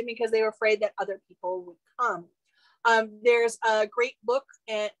treasure hunting because they were afraid that other people would come. There's a great book,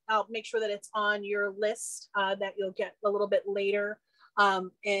 and I'll make sure that it's on your list that you'll get a little bit later.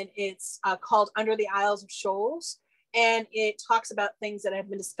 And it's called Under the Isles of Shoals. And it talks about things that have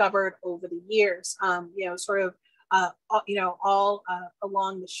been discovered over the years, you know, sort of, you know, all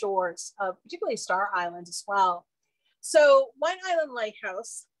along the shores of particularly Star Island as well. So White Island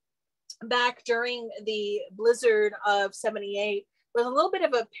Lighthouse, back during the blizzard of '78, was a little bit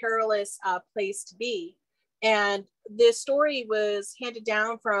of a perilous place to be. And this story was handed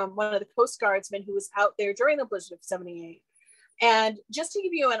down from one of the Coast Guardsmen who was out there during the blizzard of '78. And just to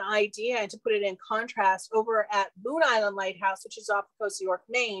give you an idea and to put it in contrast, over at Boone Island Lighthouse, which is off the coast of York,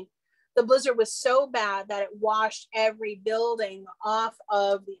 Maine, the blizzard was so bad that it washed every building off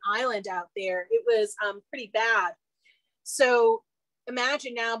of the island out there. It was pretty bad. So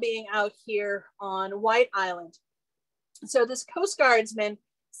imagine now being out here on White Island. So this Coast Guardsman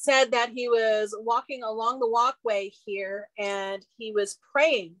said that he was walking along the walkway here and he was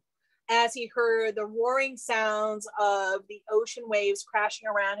praying as he heard the roaring sounds of the ocean waves crashing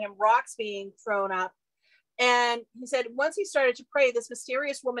around him, rocks being thrown up. And he said once he started to pray, this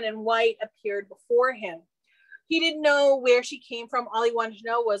mysterious woman in white appeared before him. He didn't know where she came from. All he wanted to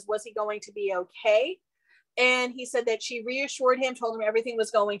know was he going to be okay? And he said that she reassured him, told him everything was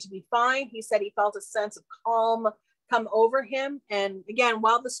going to be fine. He said he felt a sense of calm come over him. And again,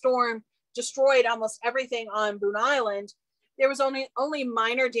 while the storm destroyed almost everything on Boone Island, there was only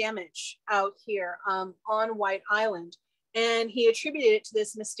minor damage out here on White Island. And he attributed it to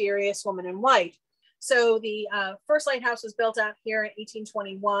this mysterious woman in white. So the first lighthouse was built out here in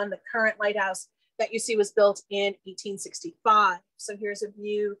 1821. The current lighthouse that you see was built in 1865. So here's a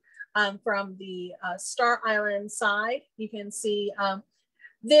view from the Star Island side. You can see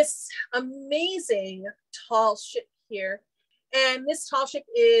this amazing tall ship here. And this tall ship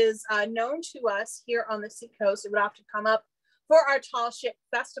is known to us here on the seacoast. It would often come up for our tall ship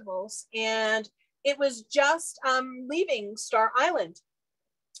festivals. And it was just leaving Star Island.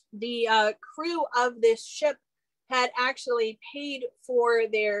 The crew of this ship had actually paid for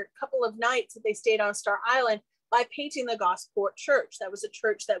their couple of nights that they stayed on Star Island by painting the Gosport Church. That was a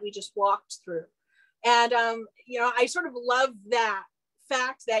church that we just walked through. And, you know, I sort of love that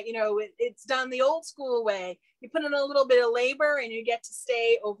fact that, you know, it's done the old school way. You put in a little bit of labor and you get to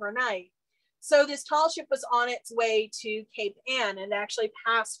stay overnight. So this tall ship was on its way to Cape Ann and actually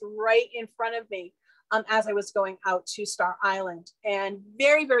passed right in front of me as I was going out to Star Island. And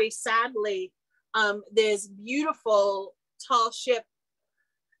very, very sadly, this beautiful tall ship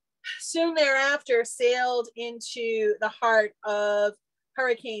soon thereafter sailed into the heart of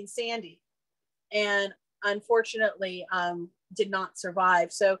Hurricane Sandy and unfortunately did not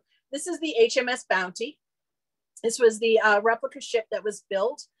survive. So this is the HMS Bounty. This was the replica ship that was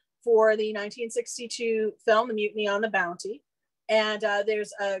built for the 1962 film, The Mutiny on the Bounty. And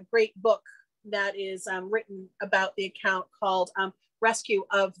there's a great book that is written about the account called Rescue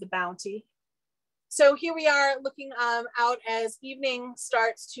of the Bounty. So here we are looking out as evening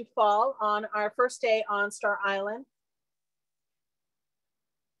starts to fall on our first day on Star Island.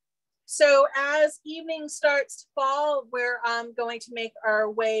 So as evening starts to fall, we're going to make our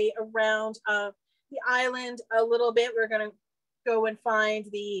way around the island a little bit. We're going to go and find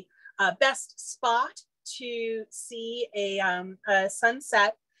the best spot to see a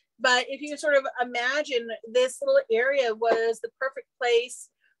sunset. But if you sort of imagine, this little area was the perfect place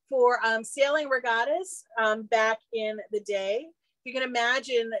for sailing regattas back in the day. You can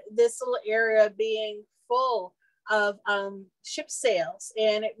imagine this little area being full of ship sails,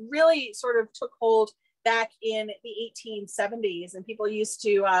 and it really sort of took hold back in the 1870s, and people used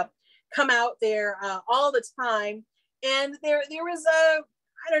to come out there all the time. And there was a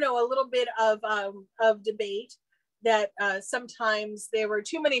little bit of debate that sometimes there were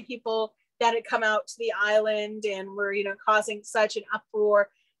too many people that had come out to the island and were, causing such an uproar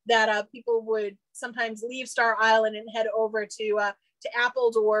that people would sometimes leave Star Island and head over to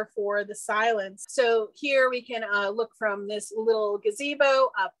Appledore for the silence. So here we can look from this little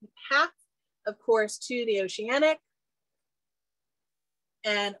gazebo up the path, of course, to the Oceanic.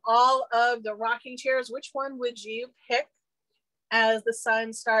 And all of the rocking chairs, which one would you pick as the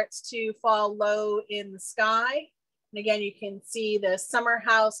sun starts to fall low in the sky? And again, you can see the summer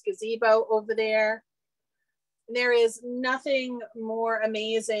house gazebo over there. And there is nothing more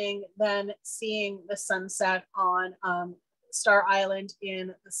amazing than seeing the sunset on Star Island in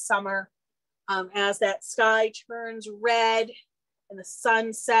the summer as that sky turns red and the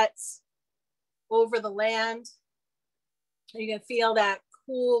sun sets over the land. You can feel that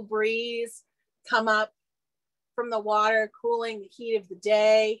cool breeze come up from the water, cooling the heat of the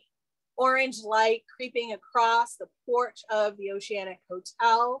day. Orange light creeping across the porch of the Oceanic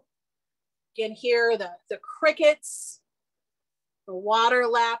Hotel. You can hear the crickets, the water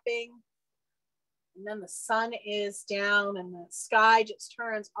lapping, and then the sun is down and the sky just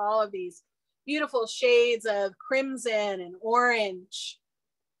turns all of these beautiful shades of crimson and orange.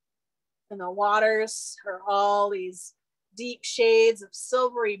 And the waters are all these deep shades of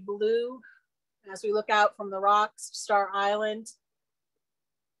silvery blue as we look out from the rocks of Star Island.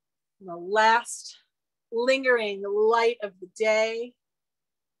 And the last lingering light of the day.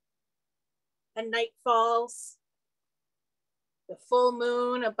 And night falls. The full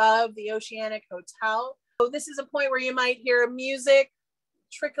moon above the Oceanic Hotel. So this is a point where you might hear music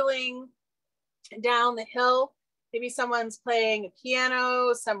trickling down the hill. Maybe someone's playing a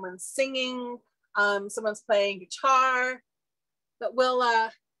piano, someone's singing, someone's playing guitar. But we'll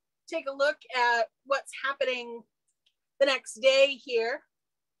take a look at what's happening the next day here.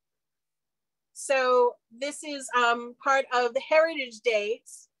 So this is part of the Heritage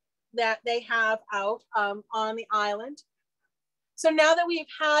Days that they have out on the island. So now that we've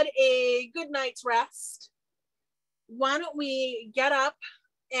had a good night's rest, why don't we get up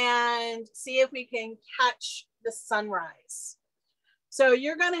and see if we can catch the sunrise. So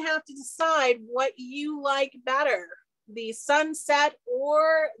you're going to have to decide what you like better, the sunset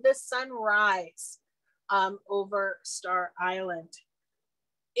or the sunrise over Star Island.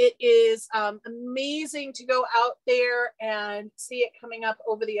 It is amazing to go out there and see it coming up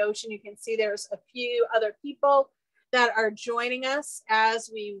over the ocean. You can see there's a few other people that are joining us as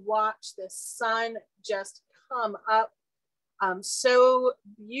we watch the sun just come up so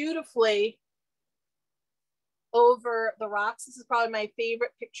beautifully over the rocks. This is probably my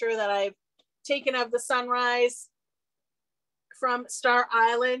favorite picture that I've taken of the sunrise from Star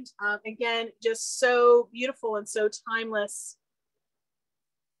Island. Again, just so beautiful and so timeless.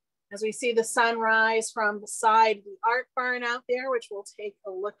 As we see the sunrise from beside the art barn out there, which we'll take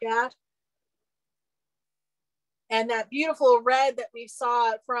a look at. And that beautiful red that we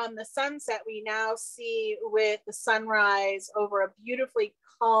saw from the sunset, we now see with the sunrise over a beautifully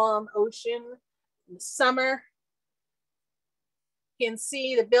calm ocean in the summer. You can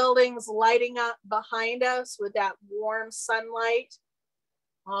see the buildings lighting up behind us with that warm sunlight.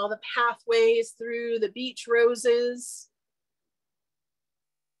 All the pathways through the beach roses.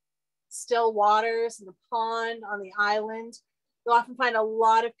 still waters and the pond on the island. You'll often find a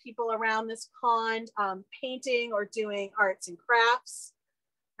lot of people around this pond painting or doing arts and crafts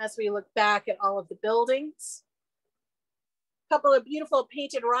as we look back at all of the buildings. A couple of beautiful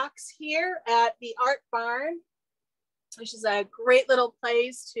painted rocks here at the Art Barn, which is a great little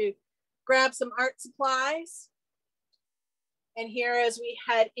place to grab some art supplies. And here as we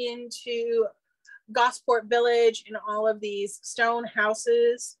head into Gosport Village and all of these stone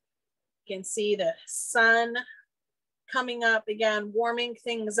houses, you can see the sun coming up again, warming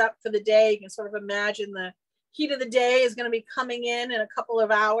things up for the day. You can sort of imagine the heat of the day is going to be coming in a couple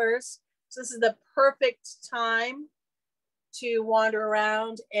of hours. So this is the perfect time to wander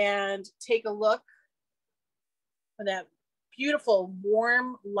around and take a look at that beautiful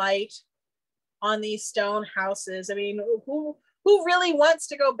warm light on these stone houses. I mean, who really wants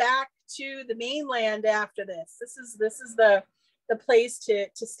to go back to the mainland after this? This is the place to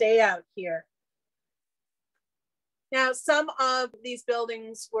stay out here. Now, some of these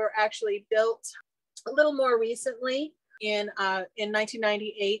buildings were actually built a little more recently. In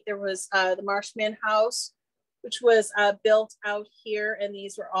 1998, there was the Marshman House, which was built out here, and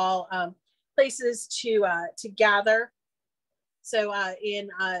these were all places to gather. So in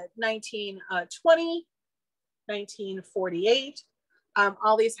 1920, 1948,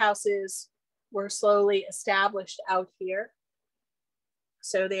 all these houses were slowly established out here.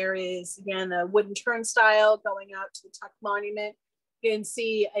 So there is, again, a wooden turnstile going out to the Tuck Monument. You can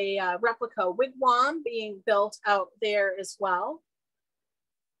see a replica wigwam being built out there as well.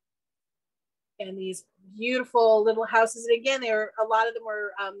 And these beautiful little houses. And again, a lot of them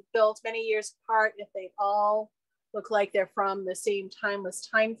were built many years apart, if they all look like they're from the same timeless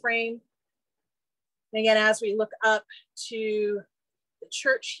time frame. And again, as we look up to the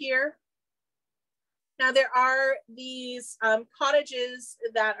church here, now there are these cottages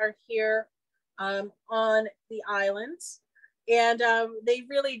that are here on the islands. And they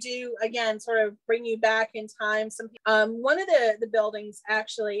really do, again, sort of bring you back in time. One of the buildings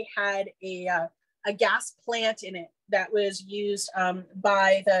actually had a gas plant in it that was used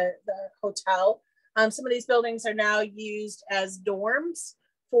by the hotel. Some of these buildings are now used as dorms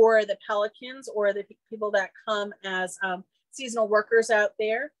for the Pelicans or the people that come as seasonal workers out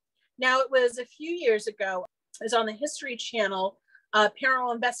there. Now, it was a few years ago, it was on the History Channel,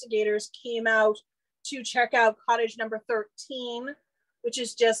 paranormal investigators came out to check out cottage number 13, which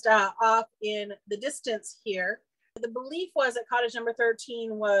is just off in the distance here. The belief was that cottage number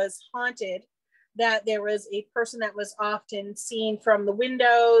 13 was haunted, that there was a person that was often seen from the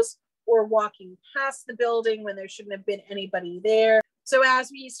windows or walking past the building when there shouldn't have been anybody there. So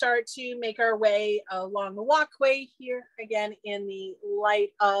as we start to make our way along the walkway here, again, in the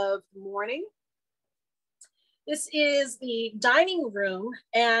light of morning, this is the dining room,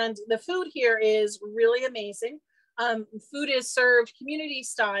 and the food here is really amazing. Food is served community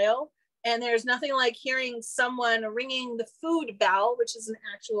style, and there's nothing like hearing someone ringing the food bell, which is an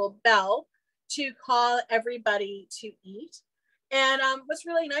actual bell, to call everybody to eat. And what's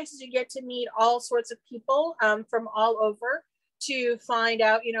really nice is you get to meet all sorts of people from all over to find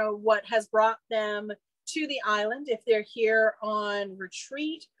out, you know, what has brought them to the island, if they're here on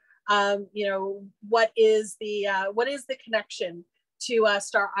retreat. You know, what is the connection to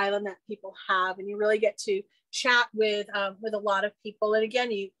Star Island that people have, and you really get to chat with a lot of people. And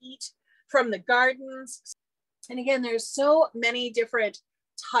again, you eat from the gardens, and again, there's so many different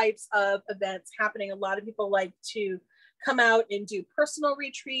types of events happening. A lot of people like to come out and do personal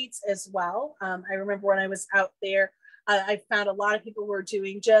retreats as well. I remember when I was out there, I found a lot of people were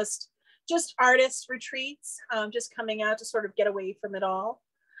doing just artist retreats, just coming out to sort of get away from it all.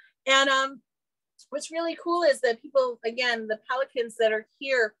 And what's really cool is that people, again, the Pelicans that are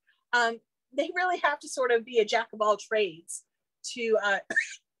here, they really have to sort of be a jack of all trades to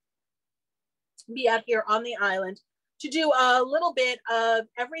be out here on the island, to do a little bit of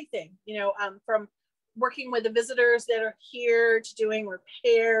everything, you know, from working with the visitors that are here to doing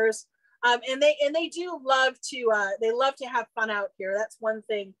repairs. And they do love to have fun out here. That's one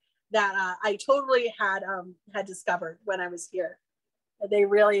thing that I totally had discovered when I was here. They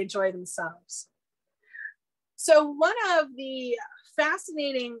really enjoy themselves. So one of the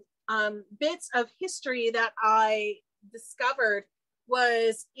fascinating bits of history that I discovered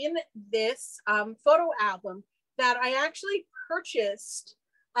was in this photo album that I actually purchased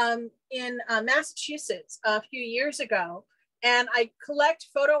in Massachusetts a few years ago. And I collect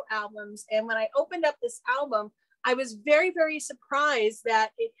photo albums. And when I opened up this album, I was very, very surprised that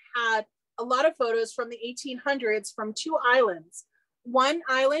it had a lot of photos from the 1800s from two islands. One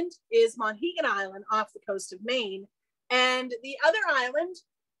island is Monhegan Island off the coast of Maine. And the other island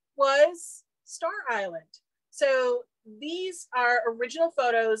was Star Island. So these are original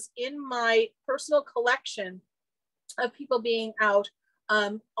photos in my personal collection of people being out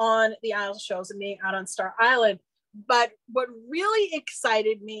on the Isles of Shoals and being out on Star Island. But what really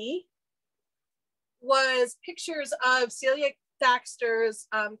excited me was pictures of Celia Thaxter's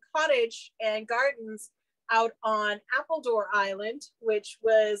cottage and gardens out on Appledore Island, which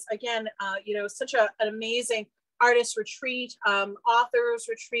was, again, such an amazing artist retreat, authors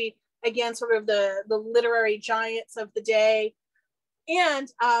retreat, again, sort of the literary giants of the day.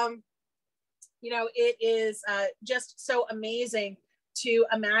 And, it is just so amazing to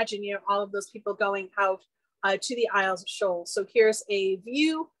imagine, all of those people going out to the Isles of Shoals. So here's a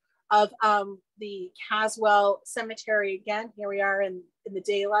view of the Caswell Cemetery again. Here we are in the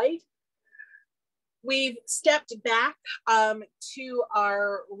daylight. We've stepped back to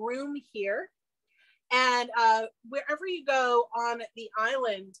our room here. And wherever you go on the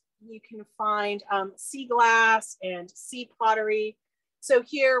island, you can find sea glass and sea pottery. So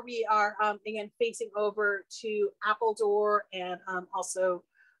here we are, again, facing over to Appledore and also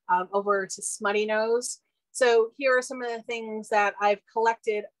over to Smutty Nose. So here are some of the things that I've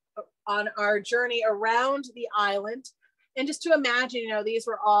collected on our journey around the island. And just to imagine, these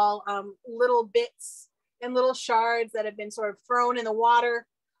were all little bits and little shards that have been sort of thrown in the water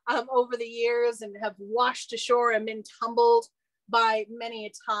over the years and have washed ashore and been tumbled by many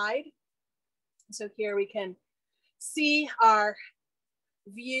a tide. So here we can see our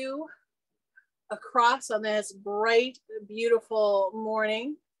view across on this bright, beautiful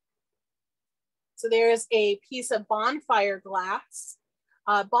morning. So there's a piece of bonfire glass.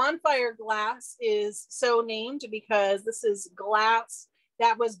 Bonfire glass is so named because this is glass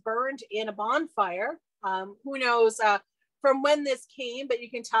that was burned in a bonfire. Who knows from when this came, but you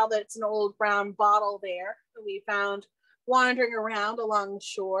can tell that it's an old brown bottle there that we found wandering around along the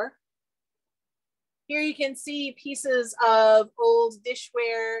shore. Here you can see pieces of old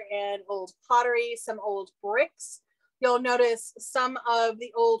dishware and old pottery, some old bricks. You'll notice some of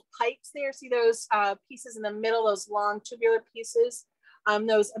the old pipes there. See those pieces in the middle, those long tubular pieces,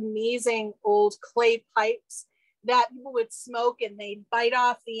 those amazing old clay pipes that people would smoke and they'd bite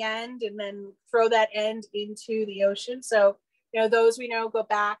off the end and then throw that end into the ocean. So, those we know go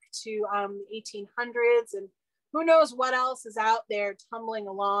back to the 1800s, and who knows what else is out there tumbling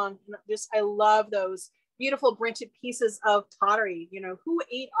along. I love those beautiful printed pieces of pottery. Who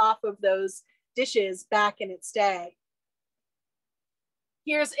ate off of those dishes back in its day?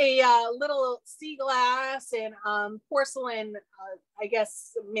 Here's a little sea glass and porcelain, I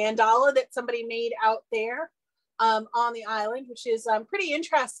guess, mandala that somebody made out there on the island, which is pretty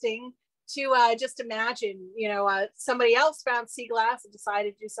interesting to just imagine. Somebody else found sea glass and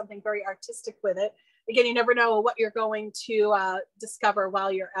decided to do something very artistic with it. Again, you never know what you're going to discover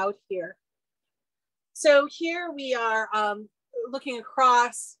while you're out here. So here we are looking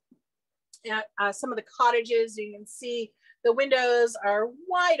across at some of the cottages. You can see the windows are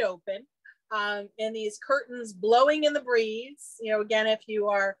wide open and these curtains blowing in the breeze. Again, if you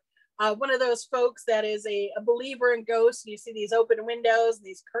are one of those folks that is a believer in ghosts, and you see these open windows and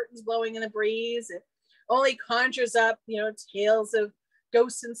these curtains blowing in the breeze, it only conjures up, tales of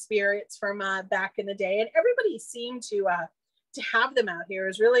ghosts and spirits from back in the day. And everybody seemed to have them out here.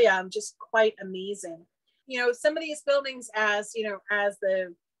 Is really just quite amazing. Some of these buildings, as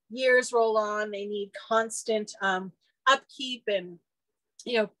the years roll on, they need constant upkeep, and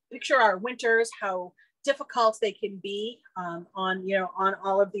picture our winters, how difficult they can be on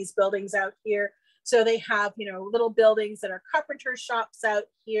all of these buildings out here. So they have little buildings that are carpenter shops out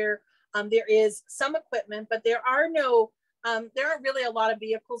here. There is some equipment, but there aren't really a lot of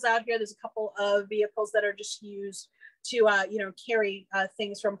vehicles out here. There's a couple of vehicles that are just used to carry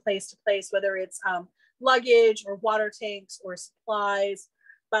things from place to place, whether it's luggage or water tanks or supplies.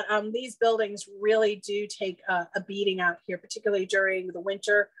 But these buildings really do take a beating out here, particularly during the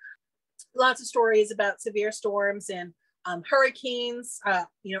winter. Lots of stories about severe storms and hurricanes,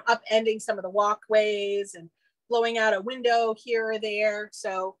 upending some of the walkways and blowing out a window here or there.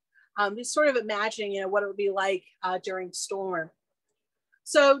 So just sort of imagining, what it would be like during storm.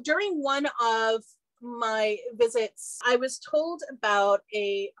 So during one of my visits, I was told about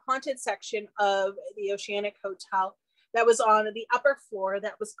a haunted section of the Oceanic Hotel that was on the upper floor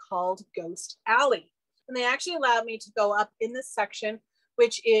that was called Ghost Alley. And they actually allowed me to go up in this section,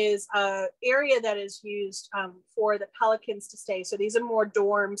 which is an area that is used for the Pelicans to stay. So these are more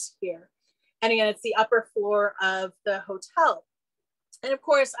dorms here. And again, it's the upper floor of the hotel. And of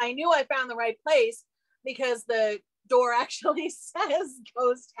course, I knew I found the right place because the door actually says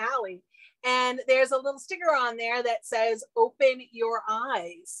Ghost Alley. And there's a little sticker on there that says, open your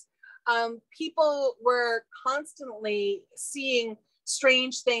eyes. People were constantly seeing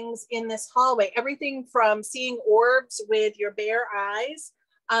strange things in this hallway, everything from seeing orbs with your bare eyes,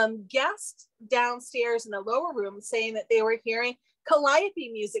 guests downstairs in the lower room saying that they were hearing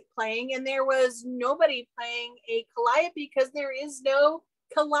calliope music playing, and there was nobody playing a calliope because there is no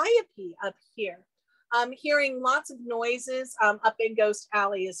calliope up here. Hearing lots of noises up in Ghost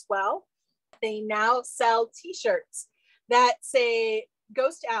Alley as well. They now sell t-shirts that say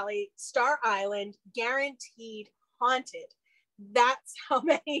Ghost Alley, Star Island, guaranteed haunted. That's how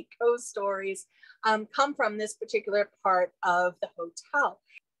many ghost stories come from this particular part of the hotel.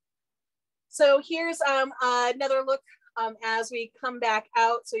 So here's another look as we come back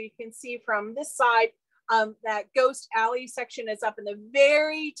out. So you can see from this side, that Ghost Alley section is up in the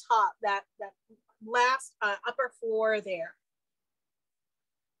very top, that last upper floor there.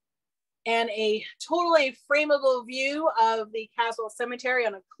 And a totally frameable view of the Castle Cemetery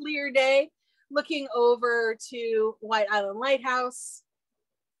on a clear day, looking over to White Island Lighthouse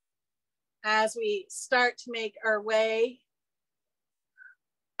as we start to make our way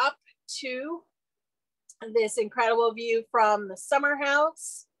up to this incredible view from the summer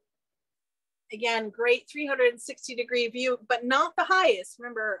house. Again, great 360-degree view, but not the highest.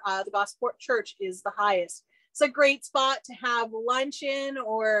 Remember, the Gosport Church is the highest. It's a great spot to have lunch in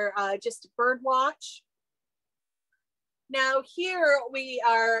or just bird watch. Now here we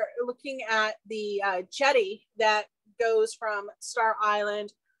are looking at the jetty that goes from Star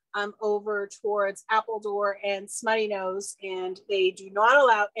Island over towards Appledore and Smutty Nose, and they do not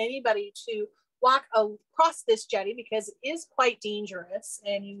allow anybody to walk across this jetty because it is quite dangerous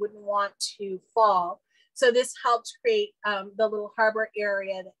and you wouldn't want to fall. So this helps create the little harbor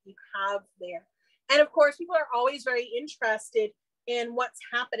area that you have there. And of course, people are always very interested in what's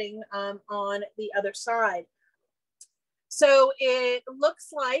happening on the other side. So it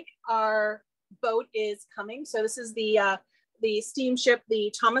looks like our boat is coming. So this is the steamship,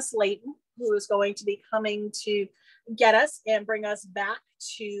 the Thomas Layton, who is going to be coming to get us and bring us back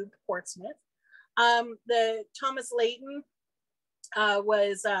to Portsmouth. The Thomas Layton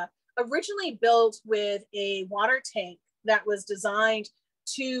was originally built with a water tank that was designed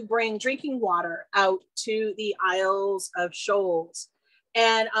to bring drinking water out to the Isles of Shoals.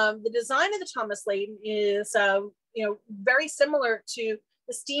 And the design of the Thomas Layton is very similar to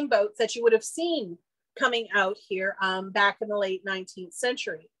the steamboats that you would have seen coming out here back in the late 19th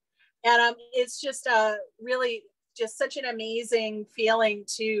century. And it's just really just such an amazing feeling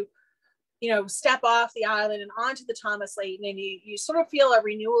to step off the island and onto the Thomas Layton, and you sort of feel a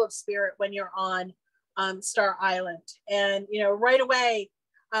renewal of spirit when you're on Star Island. And right away,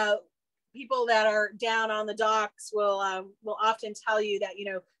 people that are down on the docks will often tell you that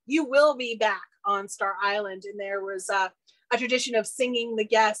you will be back on Star Island. And there was a tradition of singing the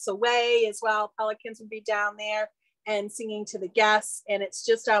guests away as well. Pelicans would be down there and singing to the guests, and it's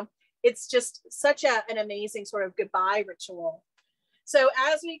just such an amazing sort of goodbye ritual. So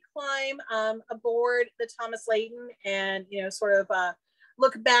as we climb aboard the Thomas Layton and sort of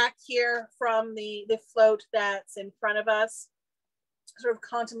look back here from the float that's in front of us, sort of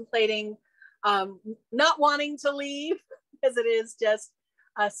contemplating not wanting to leave because it is just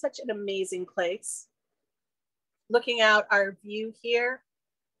such an amazing place. Looking out our view here,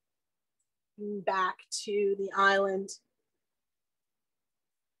 back to the island.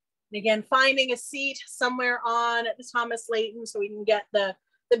 And again, finding a seat somewhere on the Thomas Layton so we can get the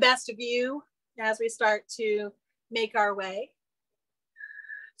best view as we start to make our way.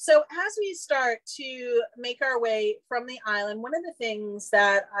 So as we start to make our way from the island, one of the things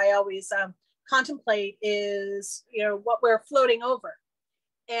that I always contemplate is, what we're floating over.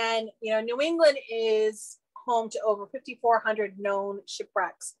 And, New England is home to over 5,400 known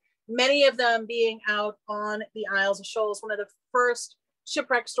shipwrecks, many of them being out on the Isles of Shoals. One of the first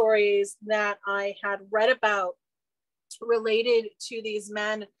shipwreck stories that I had read about related to these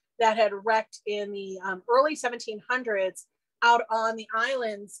men that had wrecked in the early 1700s out on the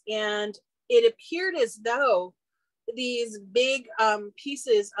islands. And it appeared as though these big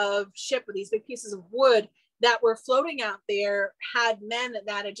pieces of ship, or these big pieces of wood that were floating out there, had men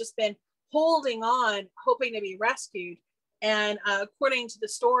that had just been holding on, hoping to be rescued. And according to the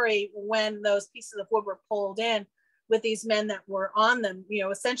story, when those pieces of wood were pulled in with these men that were on them,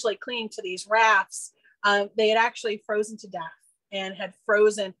 essentially clinging to these rafts, they had actually frozen to death and had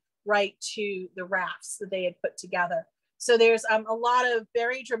frozen right to the rafts that they had put together. So there's a lot of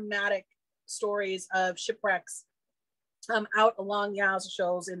very dramatic stories of shipwrecks out along the Isles of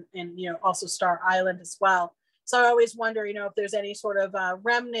Shoals and also Star Island as well. So I always wonder, if there's any sort of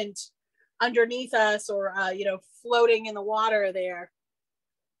remnant underneath us or, floating in the water there.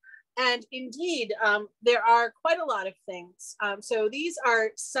 And indeed, there are quite a lot of things. So these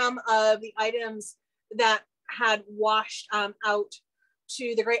are some of the items that had washed out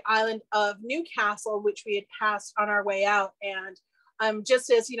to the great island of Newcastle, which we had passed on our way out. And just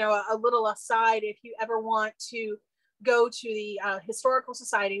as, a little aside, if you ever want to go to the Historical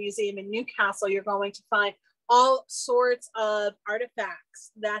Society Museum in Newcastle, you're going to find all sorts of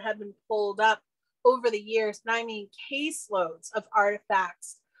artifacts that have been pulled up over the years. And I mean, caseloads of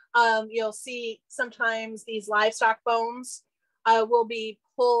artifacts. You'll see sometimes these livestock bones will be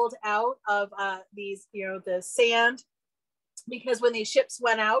pulled out of these, the sand, because when these ships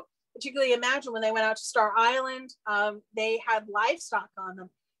went out, particularly imagine when they went out to Star Island, they had livestock on them.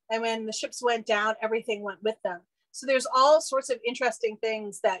 And when the ships went down, everything went with them. So there's all sorts of interesting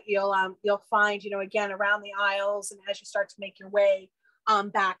things that you'll find, again, around the Isles and as you start to make your way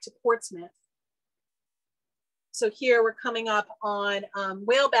back to Portsmouth. So here we're coming up on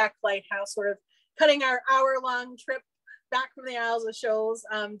Whaleback Lighthouse, sort of cutting our hour-long trip back from the Isles of Shoals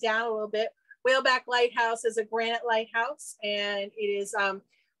down a little bit. Whaleback Lighthouse is a granite lighthouse, and it is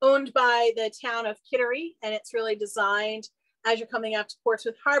owned by the town of Kittery, and it's really designed as you're coming up to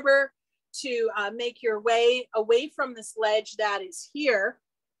Portsmouth Harbor to make your way away from this ledge that is here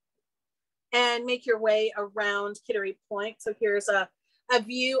and make your way around Kittery Point. So here's a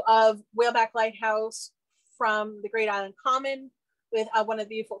view of Whaleback Lighthouse from the Great Island Common with one of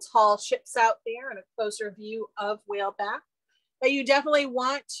the beautiful tall ships out there and a closer view of Whaleback. But you definitely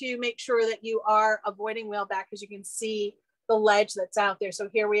want to make sure that you are avoiding Whaleback, because you can see the ledge that's out there. So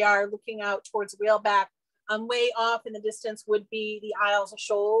here we are looking out towards Whaleback. Way off in the distance would be the Isles of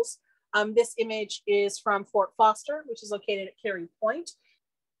Shoals. This image is from Fort Foster, which is located at Kittery Point.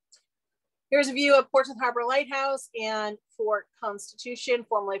 Here's a view of Portsmouth Harbor Lighthouse and Fort Constitution,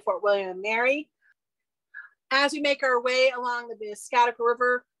 formerly Fort William and Mary. As we make our way along the Piscataqua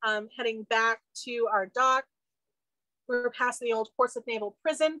River, heading back to our dock, we're past the old Portsmouth Naval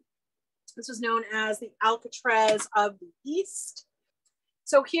Prison. This was known as the Alcatraz of the East.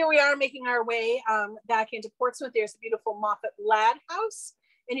 So here we are making our way back into Portsmouth. There's the beautiful Moffat Ladd House.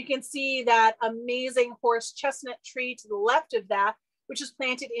 And you can see that amazing horse chestnut tree to the left of that, which was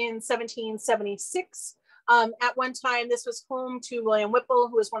planted in 1776. At one time, this was home to William Whipple,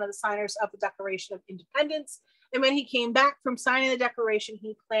 who was one of the signers of the Declaration of Independence. And when he came back from signing the Declaration,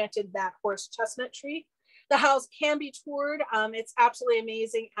 he planted that horse chestnut tree. The house can be toured. It's absolutely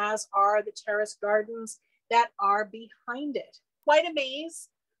amazing, as are the terrace gardens that are behind it. Quite amazed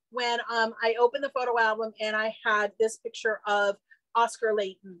when I opened the photo album and I had this picture of Oscar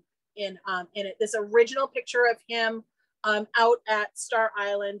Layton in it. This original picture of him out at Star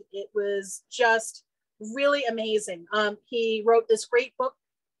Island. It was just really amazing. He wrote this great book.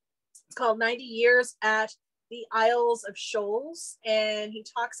 It's called 90 Years at the Isles of Shoals. And he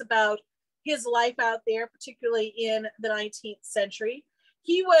talks about his life out there, particularly in the 19th century.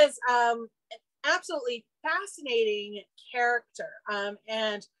 He was an absolutely fascinating character.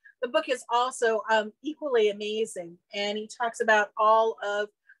 And the book is also equally amazing. And he talks about all of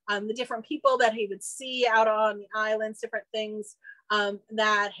the different people that he would see out on the islands, different things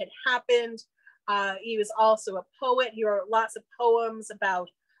that had happened. He was also a poet. He wrote lots of poems about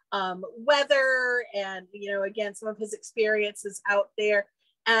weather and, again, some of his experiences out there.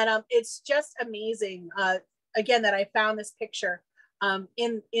 And it's just amazing, again, that I found this picture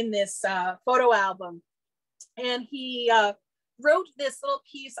in this photo album. And he wrote this little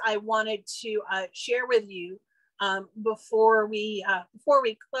piece I wanted to share with you before we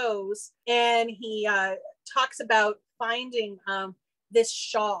close. And he talks about finding this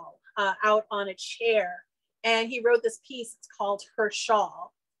shawl out on a chair. And he wrote this piece. It's called Her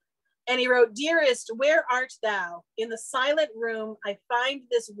Shawl. And he wrote, "Dearest, where art thou? In the silent room, I find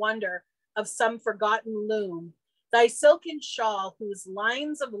this wonder of some forgotten loom. Thy silken shawl, whose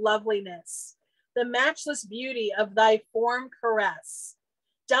lines of loveliness, the matchless beauty of thy form caress.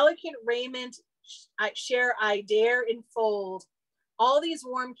 Delicate raiment I dare enfold, all these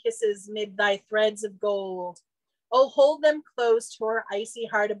warm kisses mid thy threads of gold. Oh, hold them close to her icy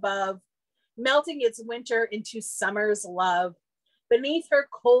heart above, melting its winter into summer's love. Beneath her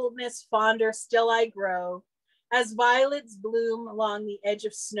coldness fonder still I grow, as violets bloom along the edge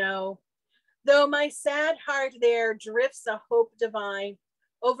of snow. Though my sad heart there drifts a hope divine,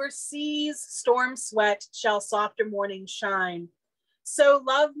 over seas storm swept shall softer morning shine. So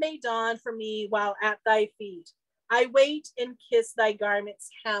love may dawn for me while at thy feet. I wait and kiss thy garment's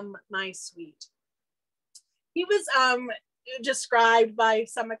hem, my sweet." He was described by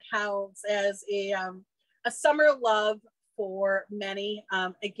some accounts as a a summer love for many.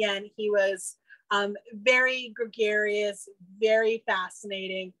 Again, he was very gregarious, very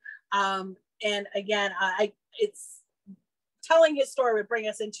fascinating. And again, it's telling his story would bring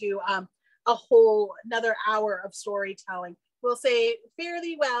us into a whole another hour of storytelling. We'll say fare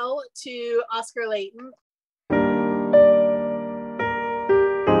thee well to Oscar Layton